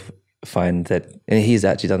still find that, and he's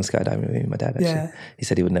actually done skydiving with me, my dad actually. Yeah. He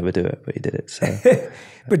said he would never do it, but he did it. So.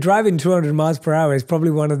 But driving 200 miles per hour is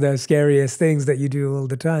probably one of the scariest things that you do all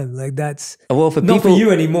the time. That's not people, for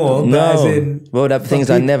you anymore, no, but as in... Well,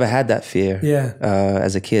 I never had that fear. Yeah.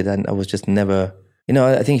 As a kid, I was just never...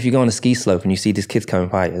 I think if you go on a ski slope and you see these kids coming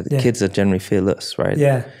by, kids are generally fearless, right?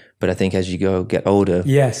 Yeah. But I think as you get older,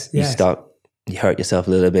 you hurt yourself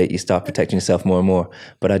a little bit, you start protecting yourself more and more.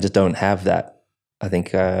 But I just don't have that I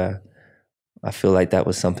think I feel like that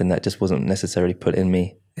was something that just wasn't necessarily put in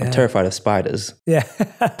me. Yeah. I'm terrified of spiders. Yeah.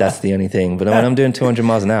 That's the only thing. But when I'm doing 200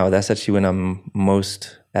 miles an hour, that's actually when I'm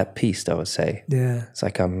most at peace, I would say. Yeah. It's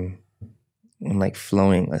like I'm like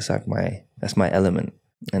flowing. That's my element.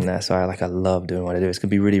 And that's why I love doing what I do. It's gonna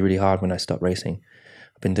be really, really hard when I stop racing.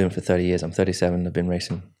 I've been doing it for 30 years. I'm 37. I've been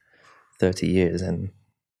racing 30 years. And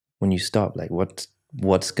when you stop, like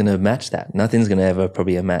what's gonna match that? Nothing's gonna ever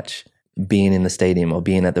probably match being in the stadium or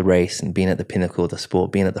being at the race and being at the pinnacle of the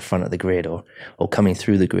sport, being at the front of the grid or coming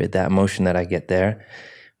through the grid. That emotion that I get there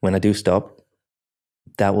when I do stop,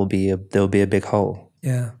 there'll be a big hole.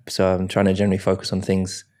 Yeah. So I'm trying to generally focus on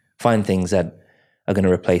find things that are going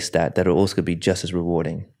to replace that are also going to be just as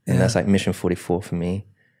rewarding. And that's like mission 44 for me.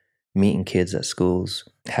 Meeting kids at schools,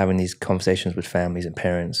 having these conversations with families and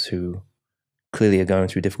parents who clearly are going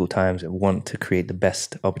through difficult times and want to create the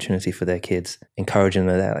best opportunity for their kids, encouraging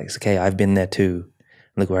them that, like, it's okay, I've been there too.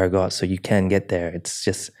 Look where I got, so you can get there. It's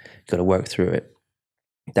just, you got to work through it.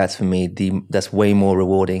 That's for me, that's way more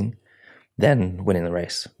rewarding than winning the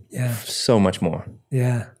race. Yeah. So much more.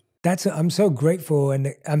 Yeah. I'm so grateful,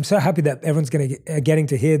 and I'm so happy that everyone's getting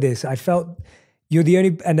to hear this. I felt you're the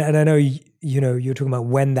only, and I know, you're talking about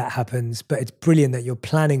when that happens, but it's brilliant that you're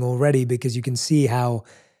planning already, because you can see how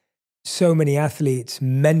so many athletes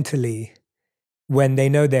mentally, when they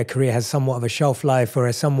know their career has somewhat of a shelf life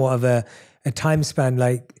or somewhat of a time span,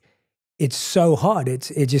 like it's so hard.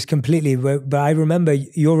 It just completely, but I remember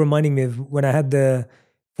you're reminding me of when I had the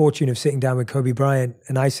fortune of sitting down with Kobe Bryant,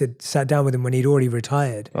 and I sat down with him when he'd already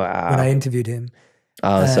retired. Wow. When I interviewed him.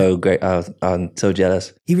 Oh, so great. I'm so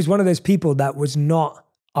jealous. He was one of those people that was not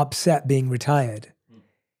upset being retired.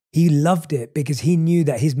 He loved it because he knew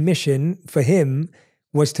that his mission for him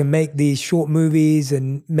was to make these short movies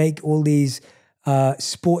and make all these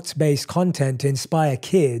sports-based content to inspire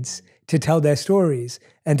kids to tell their stories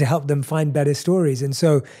and to help them find better stories. And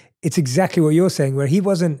so it's exactly what you're saying, where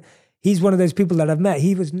he's one of those people that I've met.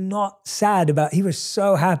 He was not sad he was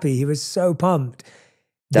so happy. He was so pumped.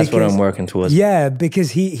 That's what I'm working towards. Yeah,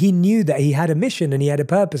 because he knew that he had a mission and he had a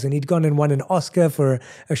purpose, and he'd gone and won an Oscar for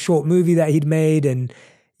a short movie that he'd made. And,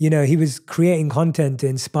 he was creating content to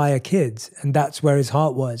inspire kids, and that's where his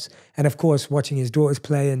heart was. And of course, watching his daughters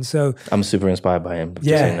play. And so I'm super inspired by him.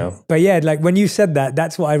 Yeah. But yeah, like when you said that,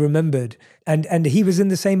 that's what I remembered. And he was in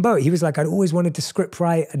the same boat. He was like, I'd always wanted to script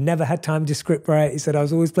write. I never had time to script write. He said, I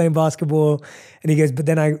was always playing basketball. And he goes, but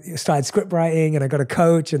then I started script writing and I got a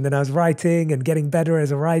coach, and then I was writing and getting better as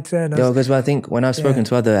a writer. And because I think when I've spoken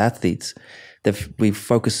to other athletes, we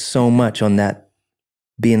focus so much on that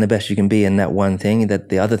being the best you can be in that one thing, that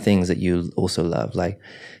the other things that you also love, like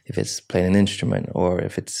if it's playing an instrument or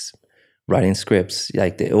if it's writing scripts,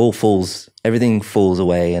 like everything falls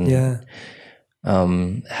away. And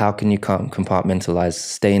how can you compartmentalize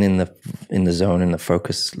staying in the zone, in the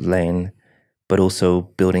focus lane, but also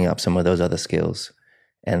building up some of those other skills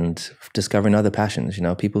and discovering other passions?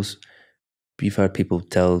 You've heard people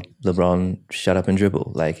tell LeBron, shut up and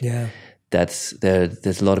dribble. Like,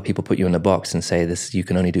 there's a lot of people put you in a box and say this, you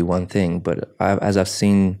can only do one thing. But as I've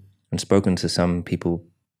seen and spoken to some people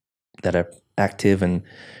that are active and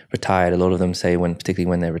retired, a lot of them say particularly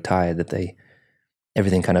when they're retired, that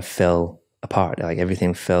everything kind of fell apart. Like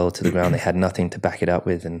everything fell to the ground. They had nothing to back it up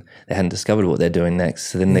with, and they hadn't discovered what they're doing next.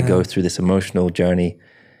 So then they go through this emotional journey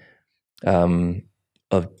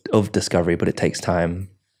of discovery, but it takes time.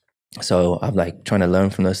 So I'm like trying to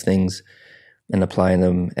learn from those things and applying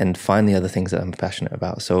them and find the other things that I'm passionate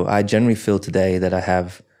about. So I generally feel today that I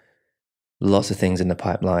have lots of things in the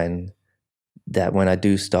pipeline that when I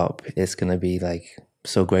do stop, it's going to be like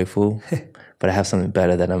so grateful, but I have something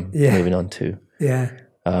better that I'm moving on to. Yeah.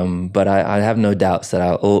 But I have no doubts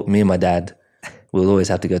that me and my dad will always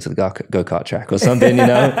have to go to the go-kart track or something,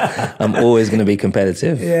 I'm always going to be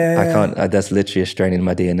competitive. I can't, that's literally a strain in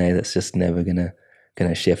my DNA that's just never going to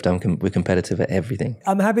shift. We're competitive at everything.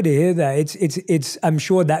 I'm happy to hear that. It's I'm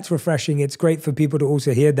sure that's refreshing. It's great for people to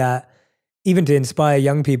also hear that, even to inspire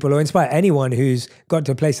young people or inspire anyone who's got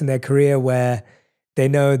to a place in their career where they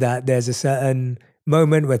know that there's a certain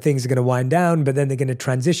moment where things are going to wind down, but then they're going to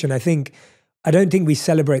transition. I don't think we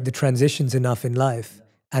celebrate the transitions enough in life,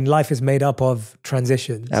 and life is made up of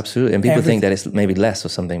transitions. Absolutely. And people think that it's maybe less or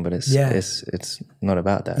something, but it's not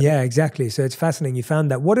about that. Yeah, exactly. So it's fascinating you found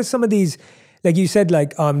that. What are some of these, like you said,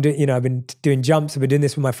 like I've been doing jumps, I've been doing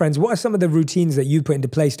this with my friends. What are some of the routines that you put into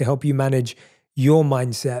place to help you manage your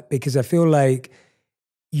mindset? Because I feel like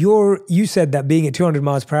you said that being at 200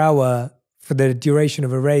 miles per hour for the duration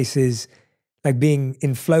of a race is like being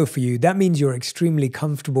in flow for you. That means you're extremely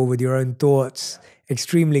comfortable with your own thoughts,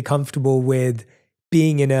 extremely comfortable with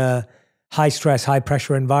being in a high stress, high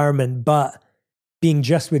pressure environment, but being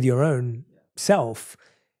just with your own self.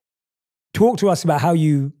 Talk to us about how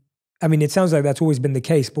you, I mean, it sounds like that's always been the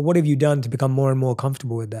case, but what have you done to become more and more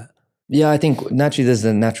comfortable with that? Yeah, I think naturally there's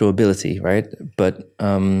a natural ability, right? But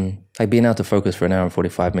like being able to focus for an hour and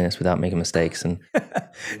 45 minutes without making mistakes and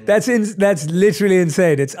That's literally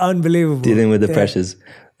insane. It's unbelievable. dealing with the pressures.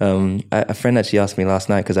 A friend actually asked me last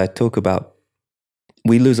night, because I talk about,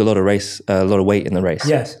 we lose a lot of weight in the race.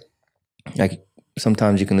 Yes. Like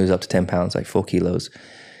sometimes you can lose up to 10 pounds, like 4 kilos.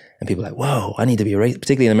 And people are like, whoa, I need to be a race,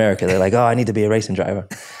 particularly in America. They're like, oh, I need to be a racing driver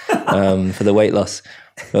for the weight loss.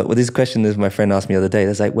 But with this question, as my friend asked me the other day,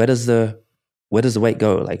 it's like, where does the weight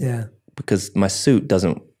go? Like, because my suit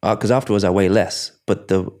doesn't, because afterwards I weigh less,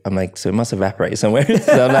 but I'm like, so it must evaporate somewhere.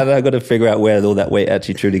 So I've got to figure out where all that weight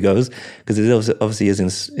actually truly goes, because it obviously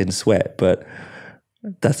is in sweat, but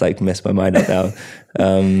that's like messed my mind up now.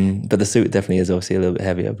 But the suit definitely is obviously a little bit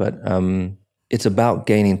heavier, but it's about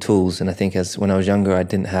gaining tools. And I think when I was younger,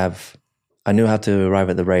 I knew how to arrive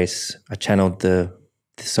at the race. I channeled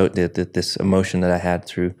this emotion that I had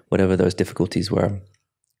through whatever those difficulties were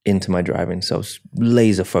into my driving. So I was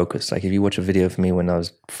laser focused. Like if you watch a video of me when I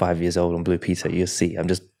was 5 years old on Blue Peter, you'll see I'm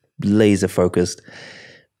just laser focused.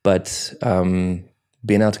 But being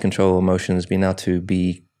able to control emotions, being able to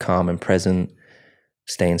be calm and present,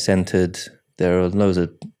 staying centered, there are loads of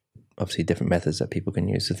obviously different methods that people can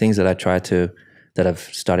use. The things that that I've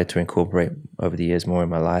started to incorporate over the years more in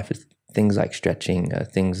my life is things like stretching,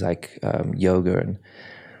 things like yoga and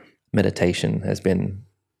meditation has been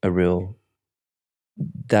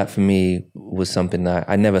that for me was something that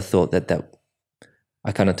I never thought that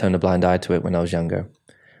I kind of turned a blind eye to it when I was younger.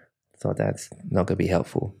 Thought that's not going to be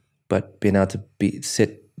helpful. But being able to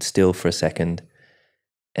sit still for a second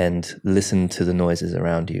and listen to the noises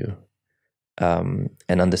around you, and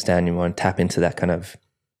understand you more and tap into that kind of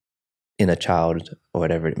inner child or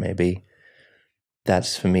whatever it may be.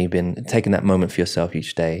 That's for me been taking that moment for yourself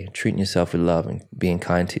each day, treating yourself with love and being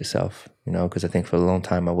kind to yourself, because I think for a long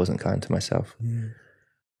time I wasn't kind to myself.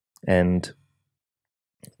 And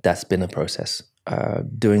that's been a process.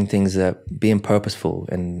 Doing things being purposeful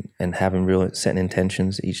and having setting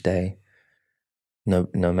intentions each day, no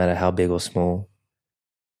matter how big or small.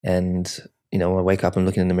 And, I wake up and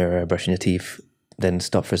looking in the mirror, brushing your teeth, then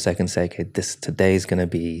stop for a second and say, okay, today's going to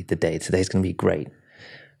be the day. Today's going to be great.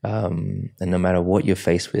 And no matter what you're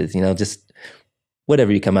faced with, just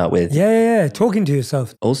whatever you come out with. Yeah. Talking to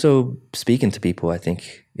yourself. Also, speaking to people, I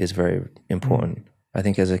think, is very important. I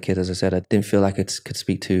think as a kid, as I said, I didn't feel like I could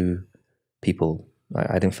speak to people.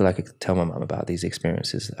 I didn't feel like I could tell my mom about these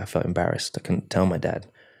experiences. I felt embarrassed. I couldn't tell my dad.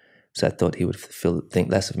 So I thought he would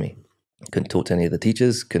think less of me. Couldn't talk to any of the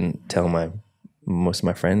teachers, couldn't tell most of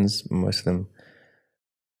my friends. Most of them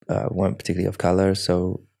weren't particularly of color.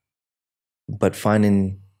 So, but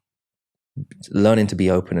learning to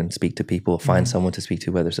be open and speak to people, find someone to speak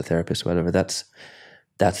to, whether it's a therapist or whatever,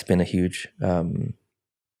 that's been a huge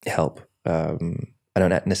help. I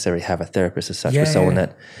don't necessarily have a therapist as such, but someone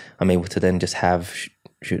that I'm able to then just have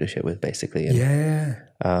shoot the shit with, basically, and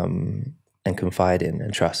confide in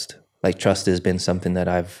and trust. Like trust has been something that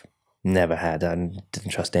I've never had. I didn't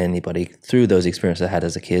trust anybody through those experiences I had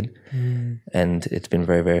as a kid, and it's been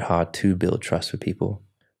very, very hard to build trust with people.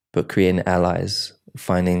 But creating allies,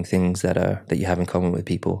 finding things that you have in common with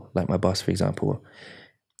people, like my boss, for example,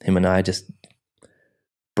 him and I just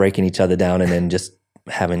breaking each other down, and then just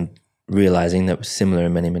realizing that we're similar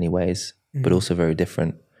in many, many ways, but also very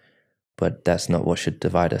different. But that's not what should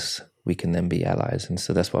divide us. We can then be allies. And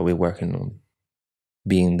so that's why we're working on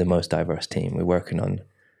being the most diverse team. We're working on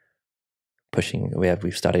pushing.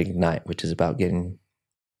 We've started Ignite, which is about getting,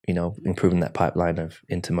 improving that pipeline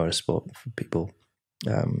into motorsport for people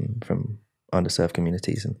from underserved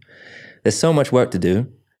communities. And there's so much work to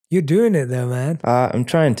do. You're doing it though, man. I'm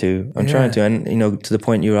trying to. And, to the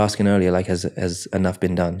point you were asking earlier, like, has enough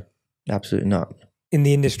been done? Absolutely not. In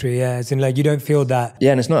the industry, yeah. As in, like, you don't feel that.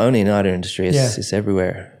 Yeah, and it's not only in our industry, it's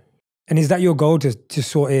everywhere. And is that your goal to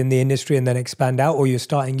sort it in the industry and then expand out, or you're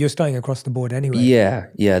starting across the board anyway? Yeah.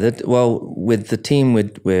 With the team,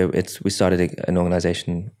 we started an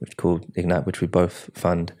organization called Ignite, which we both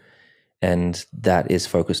fund, and that is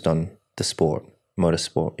focused on the sport,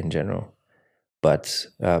 motorsport in general. But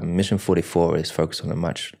Mission 44 is focused on a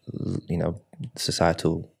much,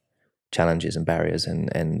 societal challenges and barriers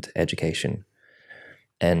and education.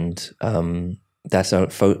 And that's our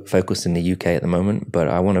focus in the UK at the moment, but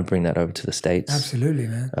I want to bring that over to the States. Absolutely,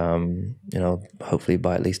 man. Hopefully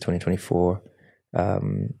by at least 2024.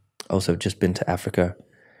 Also just been to Africa,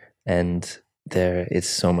 and it's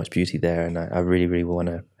so much beauty there, and I really, really want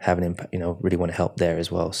to have an impact. Really want to help there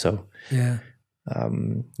as well. So Yeah.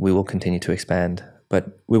 We will continue to expand.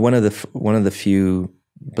 But we're one of the few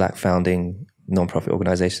Black founding nonprofit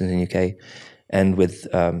organizations in the UK, and with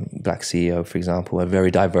Black CEO, for example, a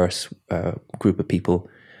very diverse group of people.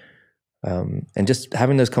 And just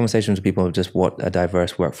having those conversations with people of just what a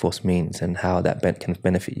diverse workforce means and how that can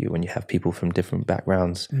benefit you when you have people from different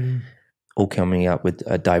backgrounds all coming up with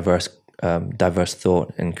a diverse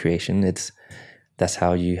thought and creation. That's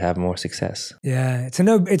how you have more success. Yeah, it's a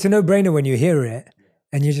no-brainer when you hear it,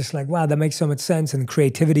 and you're just like, wow, that makes so much sense, and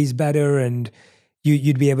creativity's better, and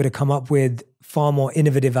you'd be able to come up with far more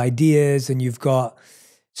innovative ideas, and you've got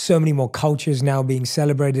so many more cultures now being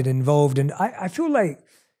celebrated, involved, and I feel like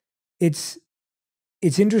it's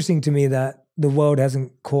interesting to me that the world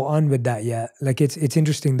hasn't caught on with that yet. Like it's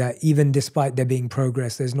interesting that even despite there being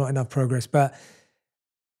progress, there's not enough progress. But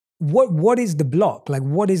what is the block? Like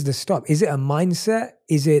what is the stop? Is it a mindset?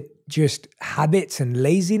 Is it just habits and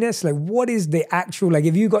laziness? Like what is the actual, like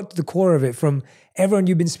if you got to the core of it from everyone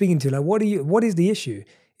you've been speaking to, like what is the issue?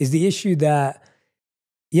 Is the issue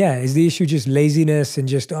just laziness and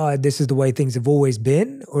just, this is the way things have always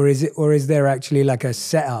been? Or is there actually like a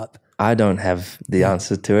setup? I don't have the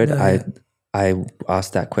answer to it. No. I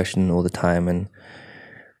ask that question all the time, and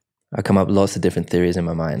I come up with lots of different theories in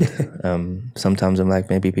my mind. Sometimes I'm like,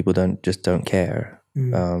 maybe people don't care.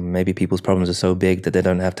 Maybe people's problems are so big that they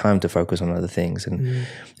don't have time to focus on other things, and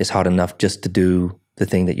it's hard enough just to do the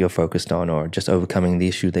thing that you're focused on, or just overcoming the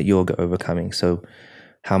issue that you're overcoming. So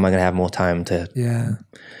how am I going to have more time to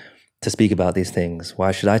speak about these things?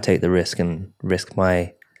 Why should I take the risk and risk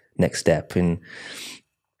my next step? And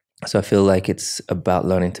so I feel like it's about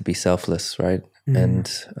learning to be selfless, right? And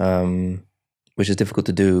which is difficult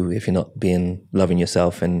to do if you're not loving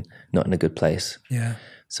yourself and not in a good place. Yeah.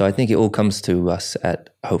 So I think it all comes to us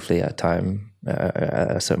hopefully at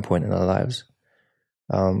a certain point in our lives.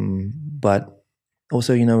 But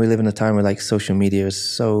also, we live in a time where like social media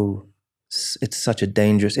is it's such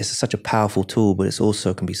a powerful tool, but it's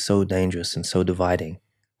also can be so dangerous and so dividing.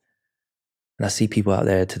 And I see people out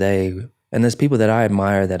there today, and there's people that I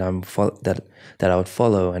admire that that I would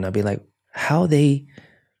follow, and I'd be like, how are they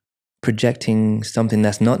projecting something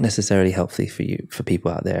that's not necessarily healthy for people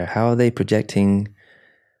out there? How are they projecting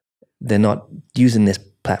they're not using this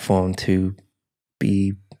platform to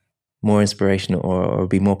be more inspirational or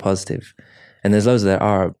be more positive? And there's loads that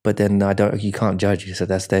are, but then you can't judge you. So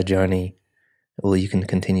that's their journey. All you can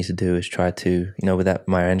continue to do is try to, with that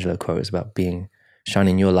Maya Angelou quote, is about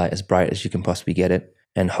shining your light as bright as you can possibly get it,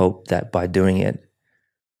 and hope that by doing it,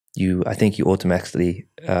 I think you automatically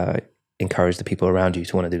encourage the people around you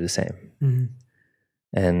to want to do the same.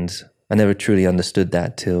 And I never truly understood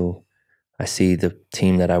that till I see the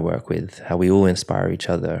team that I work with, how we all inspire each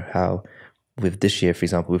other, how with this year, for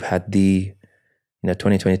example, we've had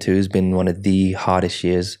 2022 has been one of the hardest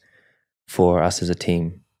years for us as a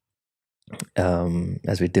team,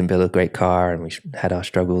 as we didn't build a great car and we had our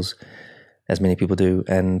struggles, as many people do,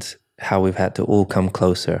 and how we've had to all come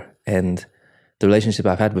closer. And the relationship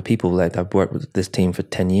I've had with people, like I've worked with this team for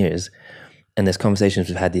 10 years, and there's conversations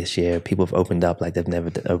we've had this year, people have opened up like they've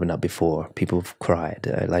never opened up before. People have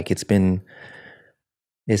cried. Like it's been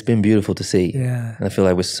beautiful to see. Yeah. And I feel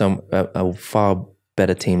like we're a far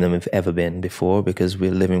better team than we've ever been before, because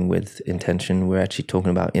we're living with intention. We're actually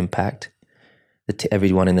talking about impact.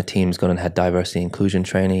 Everyone in the team's gone and had diversity inclusion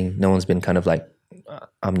training. No one's been kind of like,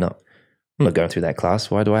 I'm not going through that class.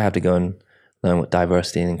 Why do I have to go and learn what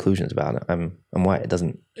diversity and inclusion is about? I'm white. It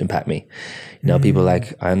doesn't impact me. People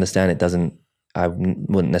like, I understand it doesn't, I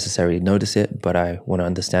wouldn't necessarily notice it, but I want to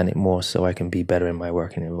understand it more so I can be better in my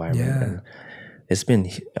working environment. Yeah. And it's been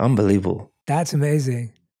unbelievable. That's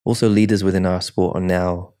amazing. Also, leaders within our sport are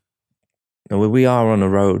now, we are on a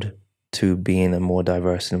road to being a more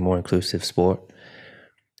diverse and more inclusive sport.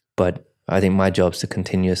 But I think my job is to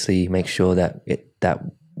continuously make sure that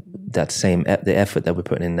the effort that we're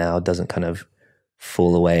putting in now doesn't kind of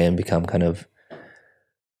fall away and become kind of,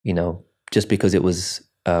 just because it was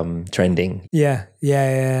trending. Yeah.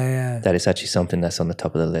 That it's actually something that's on the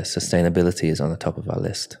top of the list. Sustainability is on the top of our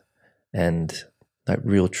list, and like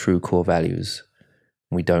real, true core values.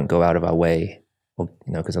 We don't go out of our way,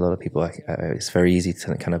 because a lot of people, it's very easy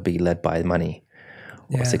to kind of be led by money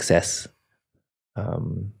or success.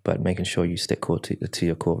 But making sure you stick to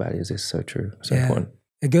your core values is so true, so important.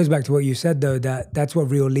 It goes back to what you said, though, that's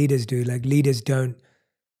what real leaders do. Like leaders don't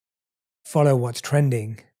follow what's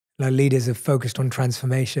trending. Like leaders are focused on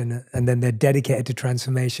transformation, and then they're dedicated to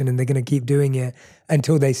transformation, and they're going to keep doing it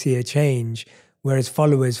until they see a change. Whereas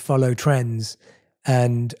followers follow trends,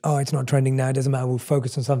 and it's not trending now, it doesn't matter, we'll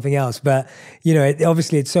focus on something else. But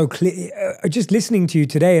obviously it's so clear, just listening to you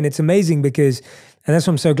today, and it's amazing because, and that's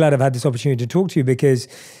why I'm so glad I've had this opportunity to talk to you, because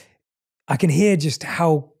I can hear just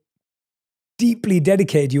how deeply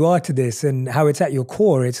dedicated you are to this and how it's at your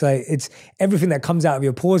core. It's like, it's everything that comes out of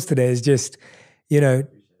your pores today is just,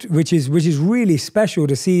 which is really special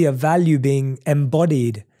to see a value being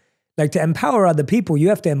embodied. Like, to empower other people, you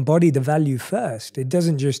have to embody the value first. You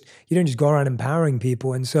don't just go around empowering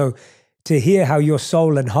people. And so to hear how your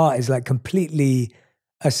soul and heart is like completely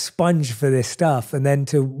a sponge for this stuff, and then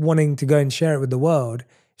to wanting to go and share it with the world,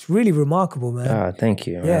 it's really remarkable, man. Thank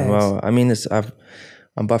you. Yeah, well, I mean,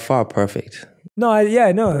 I'm by far perfect. No.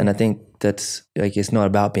 And I think that's like, it's not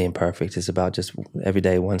about being perfect. It's about just every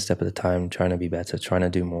day, one step at a time, trying to be better, trying to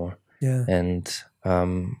do more. Yeah. And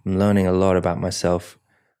I'm learning a lot about myself.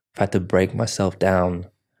 I've had to break myself down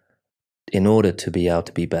in order to be able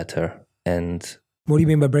to be better. And what do you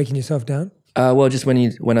mean by breaking yourself down? Well, just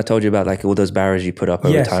when I told you about like all those barriers you put up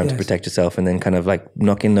over time to protect yourself, and then kind of like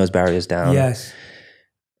knocking those barriers down. Yes.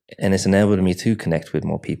 And it's enabled me to connect with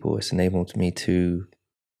more people. It's enabled me to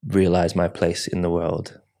realize my place in the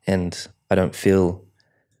world. And I don't feel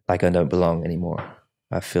like I don't belong anymore.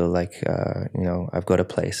 I feel like, I've got a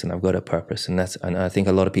place and I've got a purpose. And I think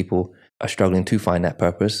a lot of people are struggling to find that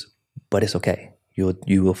purpose, but it's okay.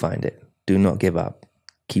 You will find it. Do not give up.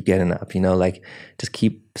 Keep getting up, just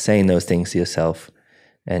keep saying those things to yourself,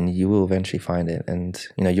 and you will eventually find it. And,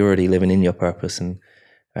 you're already living in your purpose and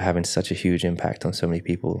are having such a huge impact on so many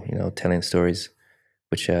people, telling stories,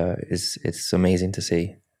 which it's amazing to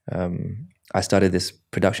see. I started this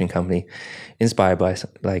production company inspired by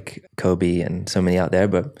like Kobe and so many out there,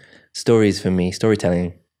 but stories for me,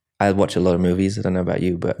 storytelling, I watch a lot of movies. I don't know about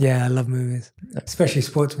you, but yeah, I love movies, especially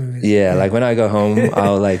sports movies. Yeah, like when I go home,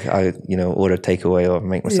 I'll order takeaway or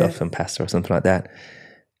make myself some pasta or something like that.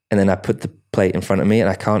 And then I put the plate in front of me and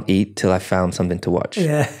I can't eat till I found something to watch.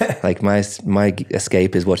 Yeah. Like my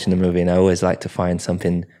escape is watching the movie, and I always like to find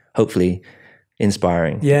something hopefully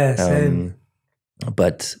inspiring. Yeah, same.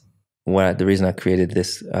 But the reason I created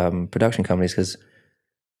this production company is because,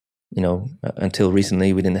 until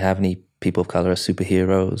recently we didn't have any people of color as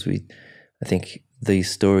superheroes. I think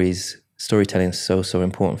these storytelling is so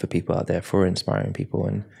important for people out there, for inspiring people,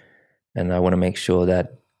 and I want to make sure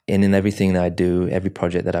that in everything that I do, every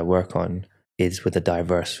project that I work on is with a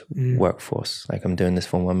diverse workforce. Like I'm doing this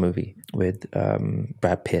Formula 1 movie with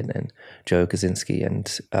Brad Pitt and Joe Kosinski,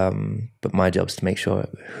 but my job is to make sure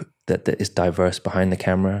that it's diverse behind the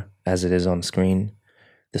camera as it is on screen.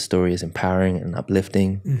 The story is empowering and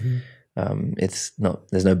uplifting. Mm-hmm. There's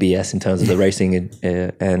no BS in terms of the racing,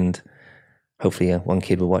 and hopefully one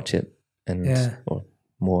kid will watch it or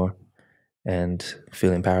more and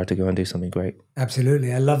feel empowered to go and do something great.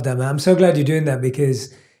 Absolutely. I love that, man. I'm so glad you're doing that,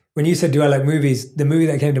 because when you said, do I like movies? The movie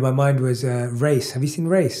that came to my mind was Race. Have you seen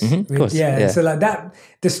Race? Mm-hmm, of course. Yeah. So like that,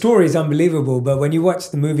 the story is unbelievable, but when you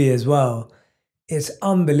watch the movie as well, it's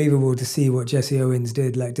unbelievable to see what Jesse Owens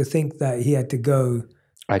did. Like, to think that he had to go.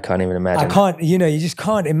 I can't even imagine. You just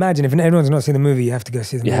can't imagine. If everyone's not seen the movie, you have to go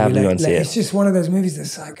see the movie. You have to go and see it. It's just one of those movies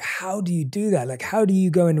that's like, how do you do that? Like, how do you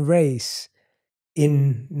go and race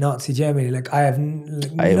in Nazi Germany? Like, I have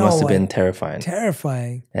it must have been terrifying.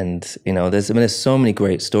 Terrifying. And, there's so many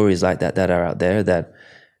great stories like that are out there that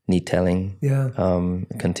need telling. Yeah.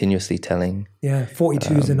 Continuously telling. Yeah.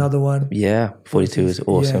 42 is another one. Yeah. 42 is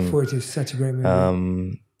awesome. Yeah, 42 is such a great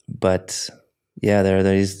movie. But yeah, there are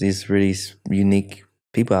these really unique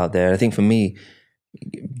people out there. I think for me,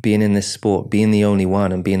 being in this sport, being the only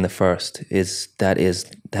one and being the first that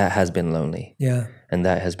has been lonely. Yeah. And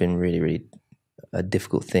that has been really, really a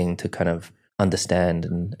difficult thing to kind of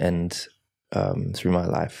understand and through my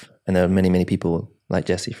life. And there are many, many people like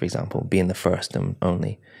Jesse, for example, being the first and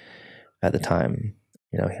only at the time.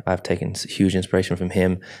 I've taken huge inspiration from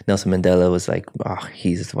him. Nelson Mandela was like,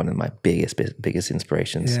 he's one of my biggest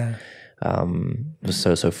inspirations. Yeah. I was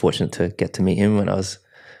so fortunate to get to meet him when I was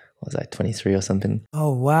 23 or something.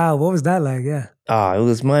 Oh wow, what was that like? Yeah. It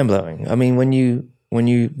was mind blowing. I mean, when you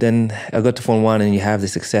then I got to Formula 1 and you have the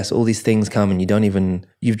success, all these things come, and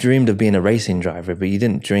you've dreamed of being a racing driver, but you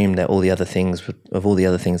didn't dream that all the other things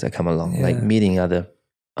that come along, like meeting other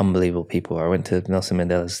unbelievable people. I went to Nelson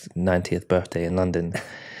Mandela's 90th birthday in London,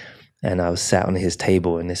 and I was sat on his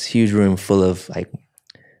table in this huge room full of like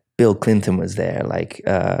Bill Clinton was there, like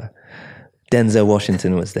Denzel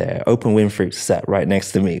Washington was there, Oprah Winfrey sat right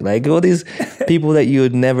next to me, like all these people that you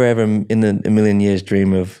would never ever in a million years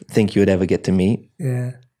think you would ever get to meet.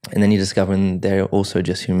 Yeah. And then you discover they're also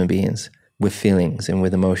just human beings with feelings and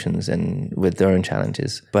with emotions and with their own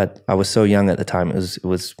challenges. But I was so young at the time, it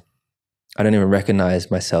was I don't even recognize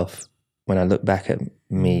myself. When I look back at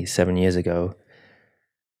me 7 years ago,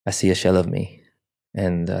 I see a shell of me.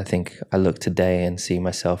 And I think I look today and see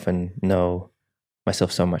myself and know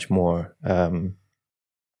myself so much more. And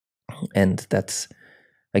that's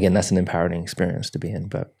an empowering experience to be in.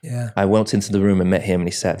 But I walked into the room and met him, and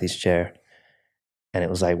he sat in his chair, and it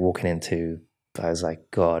was like walking into, I was like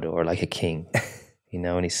God or like a king, you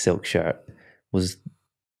know, and his silk shirt was,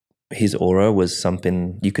 his aura was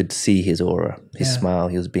something, you could see his aura, his smile,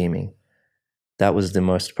 he was beaming. That was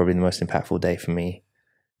probably the most impactful day for me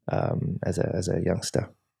as a youngster.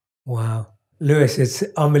 Wow. Lewis, it's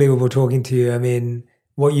unbelievable talking to you. I mean,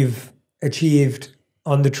 what you've achieved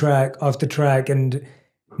on the track, off the track, and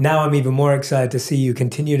now I'm even more excited to see you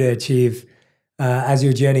continue to achieve as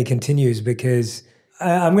your journey continues, because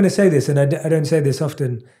I'm going to say this, and I don't say this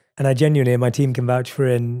often, and I genuinely, my team can vouch for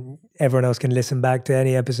it, and everyone else can listen back to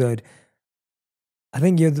any episode. I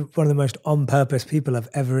think you're one of the most on-purpose people I've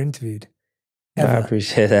ever interviewed. Ever. I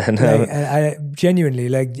appreciate that. Like, I genuinely,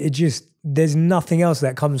 like, it just, there's nothing else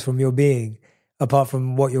that comes from your being apart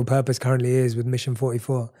from what your purpose currently is with Mission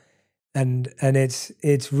 44. And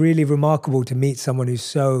it's really remarkable to meet someone who's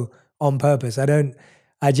so on purpose.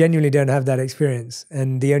 I genuinely don't have that experience.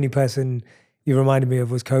 And the only person you reminded me of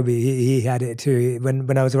was Kobe. He had it too.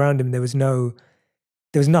 When I was around him, there was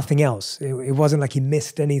nothing else. It wasn't like he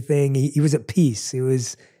missed anything. He was at peace. It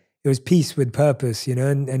was peace with purpose, you know,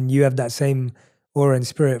 and you have that same aura and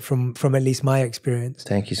spirit from at least my experience.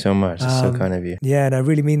 Thank you so much. It's so kind of you. Yeah, and I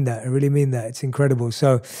really mean that. It's incredible.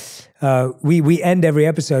 So we end every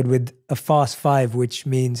episode with a fast 5, which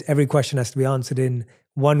means every question has to be answered in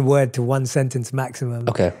 1 word to 1 sentence maximum.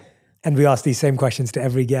 Okay. And we ask these same questions to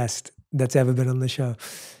every guest that's ever been on the show.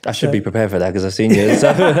 I should be prepared for that because I've seen you.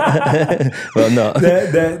 So. Well, no.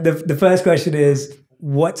 The first question is,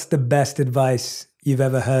 what's the best advice you've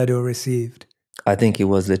ever heard or received? I think it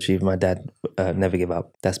was literally my dad, never give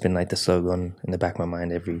up. That's been like the slogan in the back of my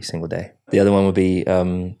mind every single day. The other one would be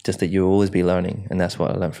just that you'll always be learning. And that's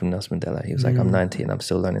what I learned from Nelson Mandela. He was like, I'm 90 and I'm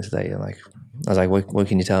still learning today. And like, I was like, what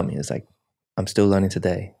can you tell me? It's like, I'm still learning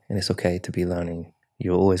today and it's okay to be learning.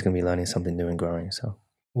 You're always going to be learning something new and growing. So.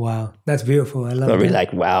 Wow, that's beautiful. I love it. Not really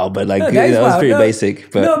like wow, but like, that was pretty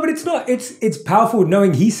basic. But. No, but it's not. It's powerful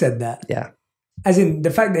knowing he said that. Yeah. As in the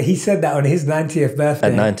fact that he said that on his 90th birthday.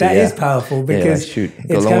 At 90, that is powerful because shoot,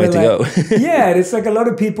 got a long way to go. Yeah, and it's like a lot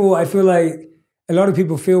of people, I feel like a lot of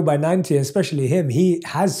people feel by 90, especially him, he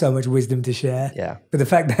has so much wisdom to share. Yeah. But the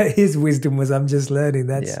fact that his wisdom was, I'm just learning,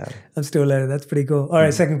 I'm still learning. That's pretty cool. All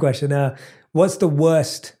right, second question. What's the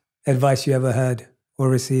worst advice you ever heard or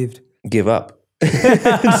received? Give up.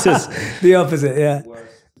 It's just the opposite, yeah.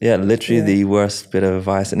 Yeah, literally the worst bit of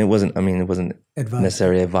advice. And it wasn't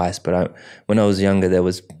necessarily advice, but when I was younger, there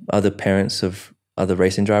was other parents of other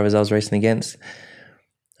racing drivers I was racing against.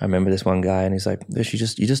 I remember this one guy and he's like, you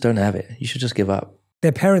just don't have it. You should just give up.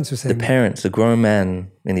 Their parents were saying The parents, the grown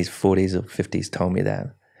man in his 40s or 50s told me that.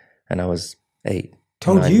 And I was 8.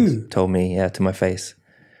 Told you? Told me, yeah, to my face.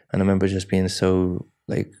 And I remember just being so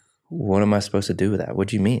like, what am I supposed to do with that? What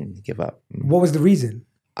do you mean, give up? What was the reason?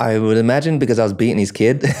 I would imagine because I was beating his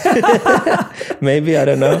kid. Maybe, I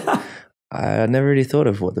don't know. I never really thought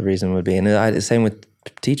of what the reason would be. And the same with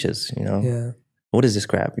teachers, you know. Yeah. What is this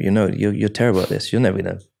crap? You know, you're terrible at this. You're never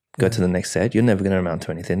going to go to the next set. You're never going to amount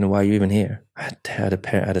to anything. Why are you even here? I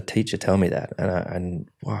had a teacher tell me that. And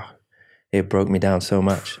wow, it broke me down so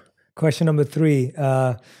much. Question number 3.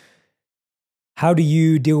 How do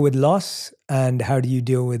you deal with loss and how do you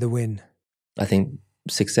deal with a win? I think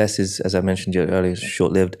success is, as I mentioned earlier,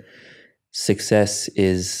 short-lived. Success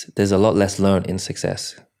is, there's a lot less learned in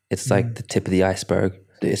success. It's like the tip of the iceberg.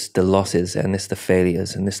 It's the losses and it's the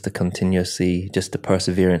failures and it's the continuously, just the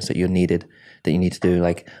perseverance that you need to do.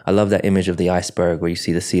 Like, I love that image of the iceberg where you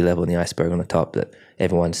see the sea level and the iceberg on the top that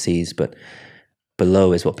everyone sees, but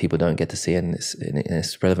below is what people don't get to see. And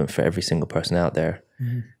it's relevant for every single person out there.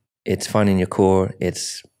 It's finding your core.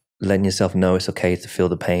 It's letting yourself know it's okay to feel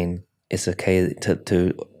the pain. It's okay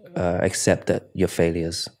to accept that you're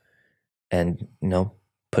failures and, you know,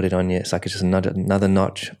 put it on you. It's like it's just another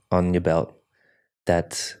notch on your belt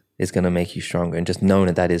that is going to make you stronger. And just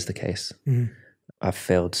knowing that is the case. I've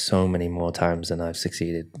failed so many more times than I've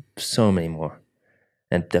succeeded, so many more.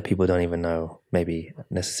 And that people don't even know maybe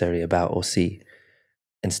necessarily about or see.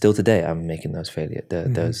 And still today, I'm making those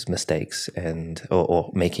those mistakes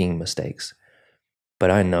or making mistakes.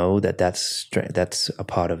 But I know that that's a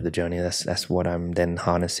part of the journey. That's what I'm then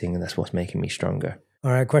harnessing, and that's what's making me stronger.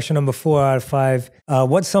 All right, question number 4 out of 5.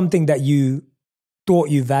 What's something that you thought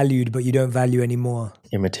you valued but you don't value anymore?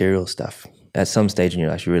 Your material stuff. At some stage in your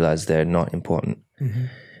life, you realize they're not important.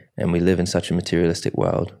 and we live in such a materialistic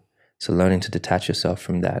world. So learning to detach yourself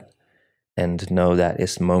from that and know that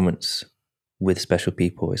it's moments with special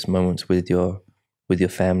people, it's moments with your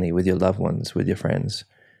family, with your loved ones, with your friends,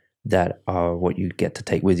 that are what you get to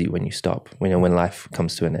take with you when you stop, when life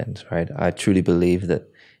comes to an end, right? I truly believe that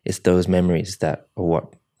it's those memories that are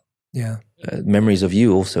what, memories of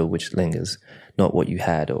you also, which lingers, not what you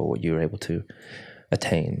had or what you were able to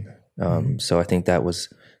attain. So I think that was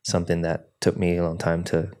something that took me a long time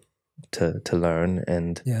to learn.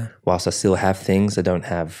 And whilst I still have things,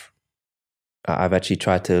 I've actually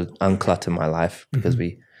tried to unclutter my life, because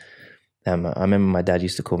I remember my dad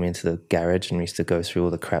used to call me into the garage and we used to go through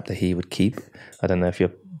all the crap that he would keep. I don't know if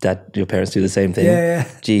your parents do the same thing. Yeah.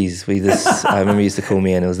 Jeez, I remember he used to call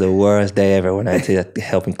me and it was the worst day ever when I had to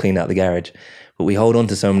help him clean out the garage. But we hold on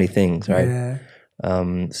to so many things, right? Yeah.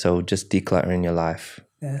 So just decluttering your life,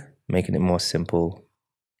 making it more simple.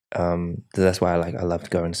 That's why I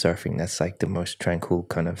love going surfing. That's like the most tranquil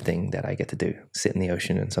kind of thing that I get to do. Sit in the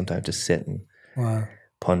ocean and sometimes just sit and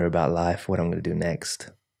ponder about life, what I'm going to do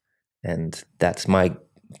next. And that's my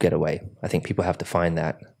getaway. I think people have to find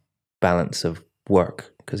that balance of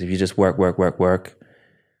work, because if you just work,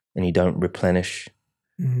 and you don't replenish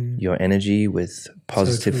your energy with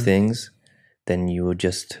positive things, then you will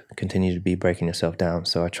just continue to be breaking yourself down.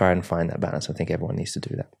 So I try and find that balance. I think everyone needs to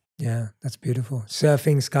do that. Yeah, that's beautiful.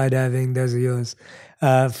 Surfing, skydiving, those are yours.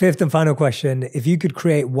 Fifth and final question. If you could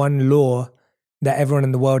create one law that everyone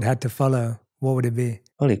in the world had to follow, what would it be?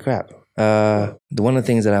 Holy crap. One of the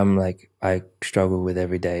things that I struggle with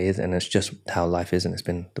every day is, and it's just how life is, and it's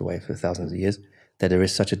been the way for thousands of years, that there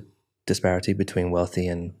is such a disparity between wealthy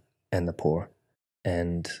and the poor.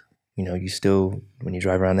 And, you still, when you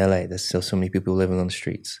drive around LA, there's still so many people living on the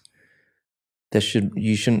streets.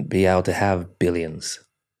 You shouldn't be able to have billions,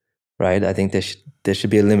 right? I think there should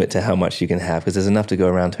be a limit to how much you can have, because there's enough to go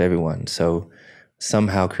around to everyone. So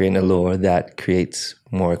somehow creating a law that creates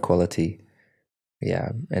more equality,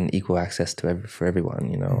 and equal access for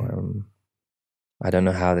everyone. I don't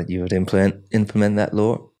know how that you would implement that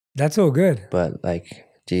law. That's all good. But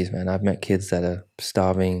geez, man, I've met kids that are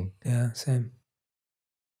starving. Yeah, same.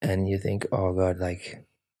 And you think, oh God,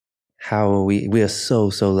 how are we are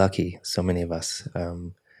so lucky, so many of us.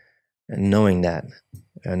 And knowing that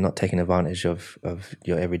and not taking advantage of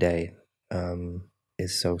your everyday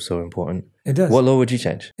is so important. It does. What law would you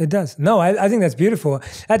change? It does. No, I think that's beautiful.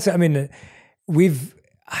 Now you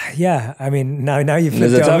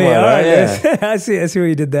flipped it on me. Right? I see what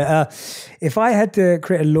you did there. If I had to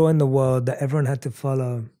create a law in the world that everyone had to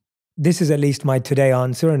follow, this is at least my today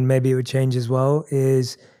answer, and maybe it would change as well,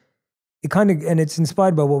 is and it's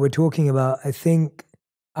inspired by what we're talking about. I think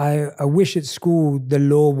I wish at school the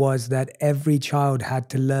law was that every child had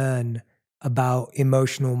to learn about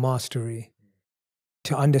emotional mastery,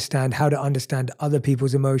 to understand how to understand other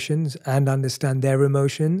people's emotions and understand their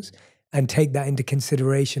emotions, and take that into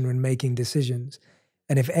consideration when making decisions.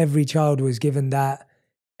 And if every child was given that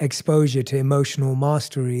exposure to emotional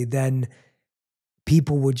mastery, then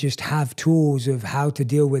people would just have tools of how to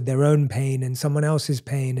deal with their own pain and someone else's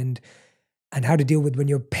pain, and how to deal with when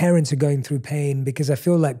your parents are going through pain, because I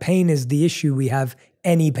feel like pain is the issue. We have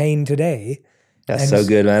any pain today. That's so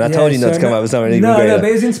good, man. I told you not to come up with something even greater. No, but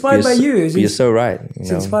it's inspired by you. You're so right. It's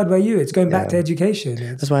inspired by you. It's going back to education.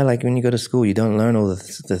 That's why, when you go to school, you don't learn all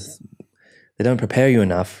they don't prepare you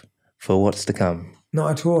enough for what's to come.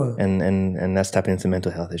 Not at all. And that's tapping into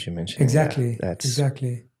mental health, as you mentioned. Exactly.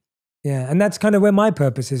 Exactly. Yeah. And that's kind of where my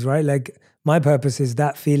purpose is, right? My purpose is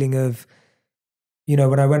that feeling of,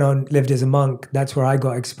 when I lived as a monk, that's where I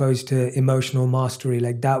got exposed to emotional mastery.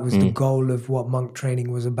 That was the goal of what monk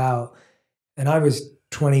training was about. And I was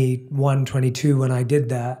 21, 22 when I did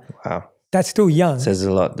that. Wow. That's still young. Shows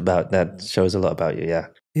a lot about you, yeah.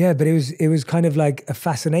 Yeah, but it was kind of like a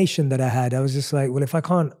fascination that I had. I was just like, well, if I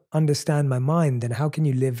can't understand my mind, then how can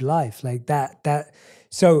you live life like that?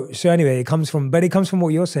 So anyway, it comes from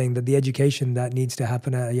what you're saying, that the education that needs to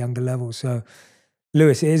happen at a younger level. So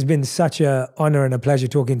Lewis, it has been such an honor and a pleasure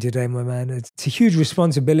talking to you today, my man. It's a huge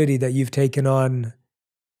responsibility that you've taken on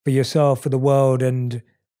for yourself, for the world, and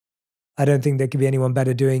I don't think there could be anyone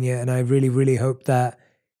better doing it. And I really, really hope that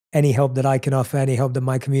any help that I can offer, any help that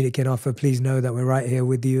my community can offer, please know that we're right here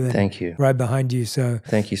with you. And thank you. Right behind you. So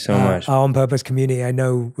thank you so much. Our On Purpose community, I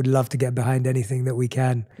know, would love to get behind anything that we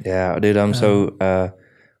can. Yeah, dude, I'm so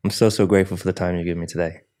grateful for the time you give me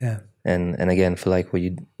today. Yeah. And again, for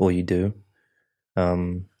what you do,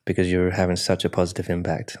 because you're having such a positive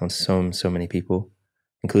impact on so many people,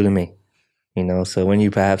 including me. So when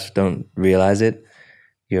you perhaps don't realize it,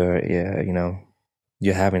 you're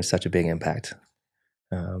having such a big impact.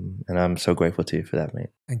 And I'm so grateful to you for that, mate.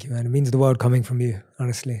 Thank you, man. It means the world coming from you,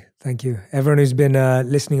 honestly. Thank you. Everyone who's been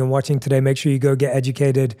listening and watching today, make sure you go get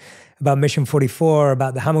educated about Mission 44,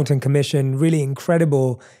 about the Hamilton Commission, really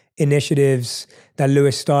incredible initiatives that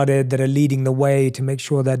Lewis started that are leading the way to make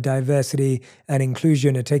sure that diversity and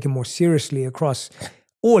inclusion are taken more seriously across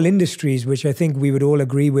all industries, which I think we would all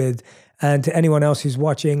agree with. And to anyone else who's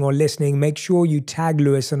watching or listening, make sure you tag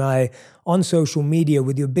Lewis and I on social media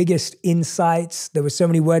with your biggest insights. There were so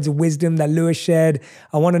many words of wisdom that Lewis shared.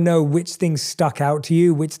 I want to know which things stuck out to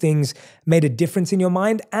you, which things made a difference in your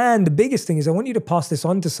mind. And the biggest thing is I want you to pass this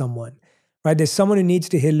on to someone, right? There's someone who needs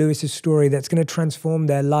to hear Lewis's story that's going to transform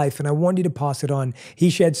their life. And I want you to pass it on.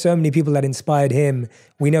 He shared so many people that inspired him.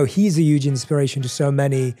 We know he's a huge inspiration to so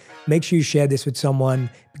many. Make sure you share this with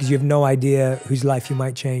someone because you have no idea whose life you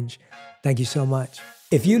might change. Thank you so much.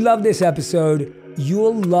 If you love this episode,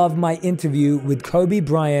 you'll love my interview with Kobe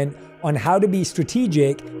Bryant on how to be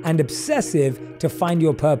strategic and obsessive to find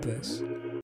your purpose.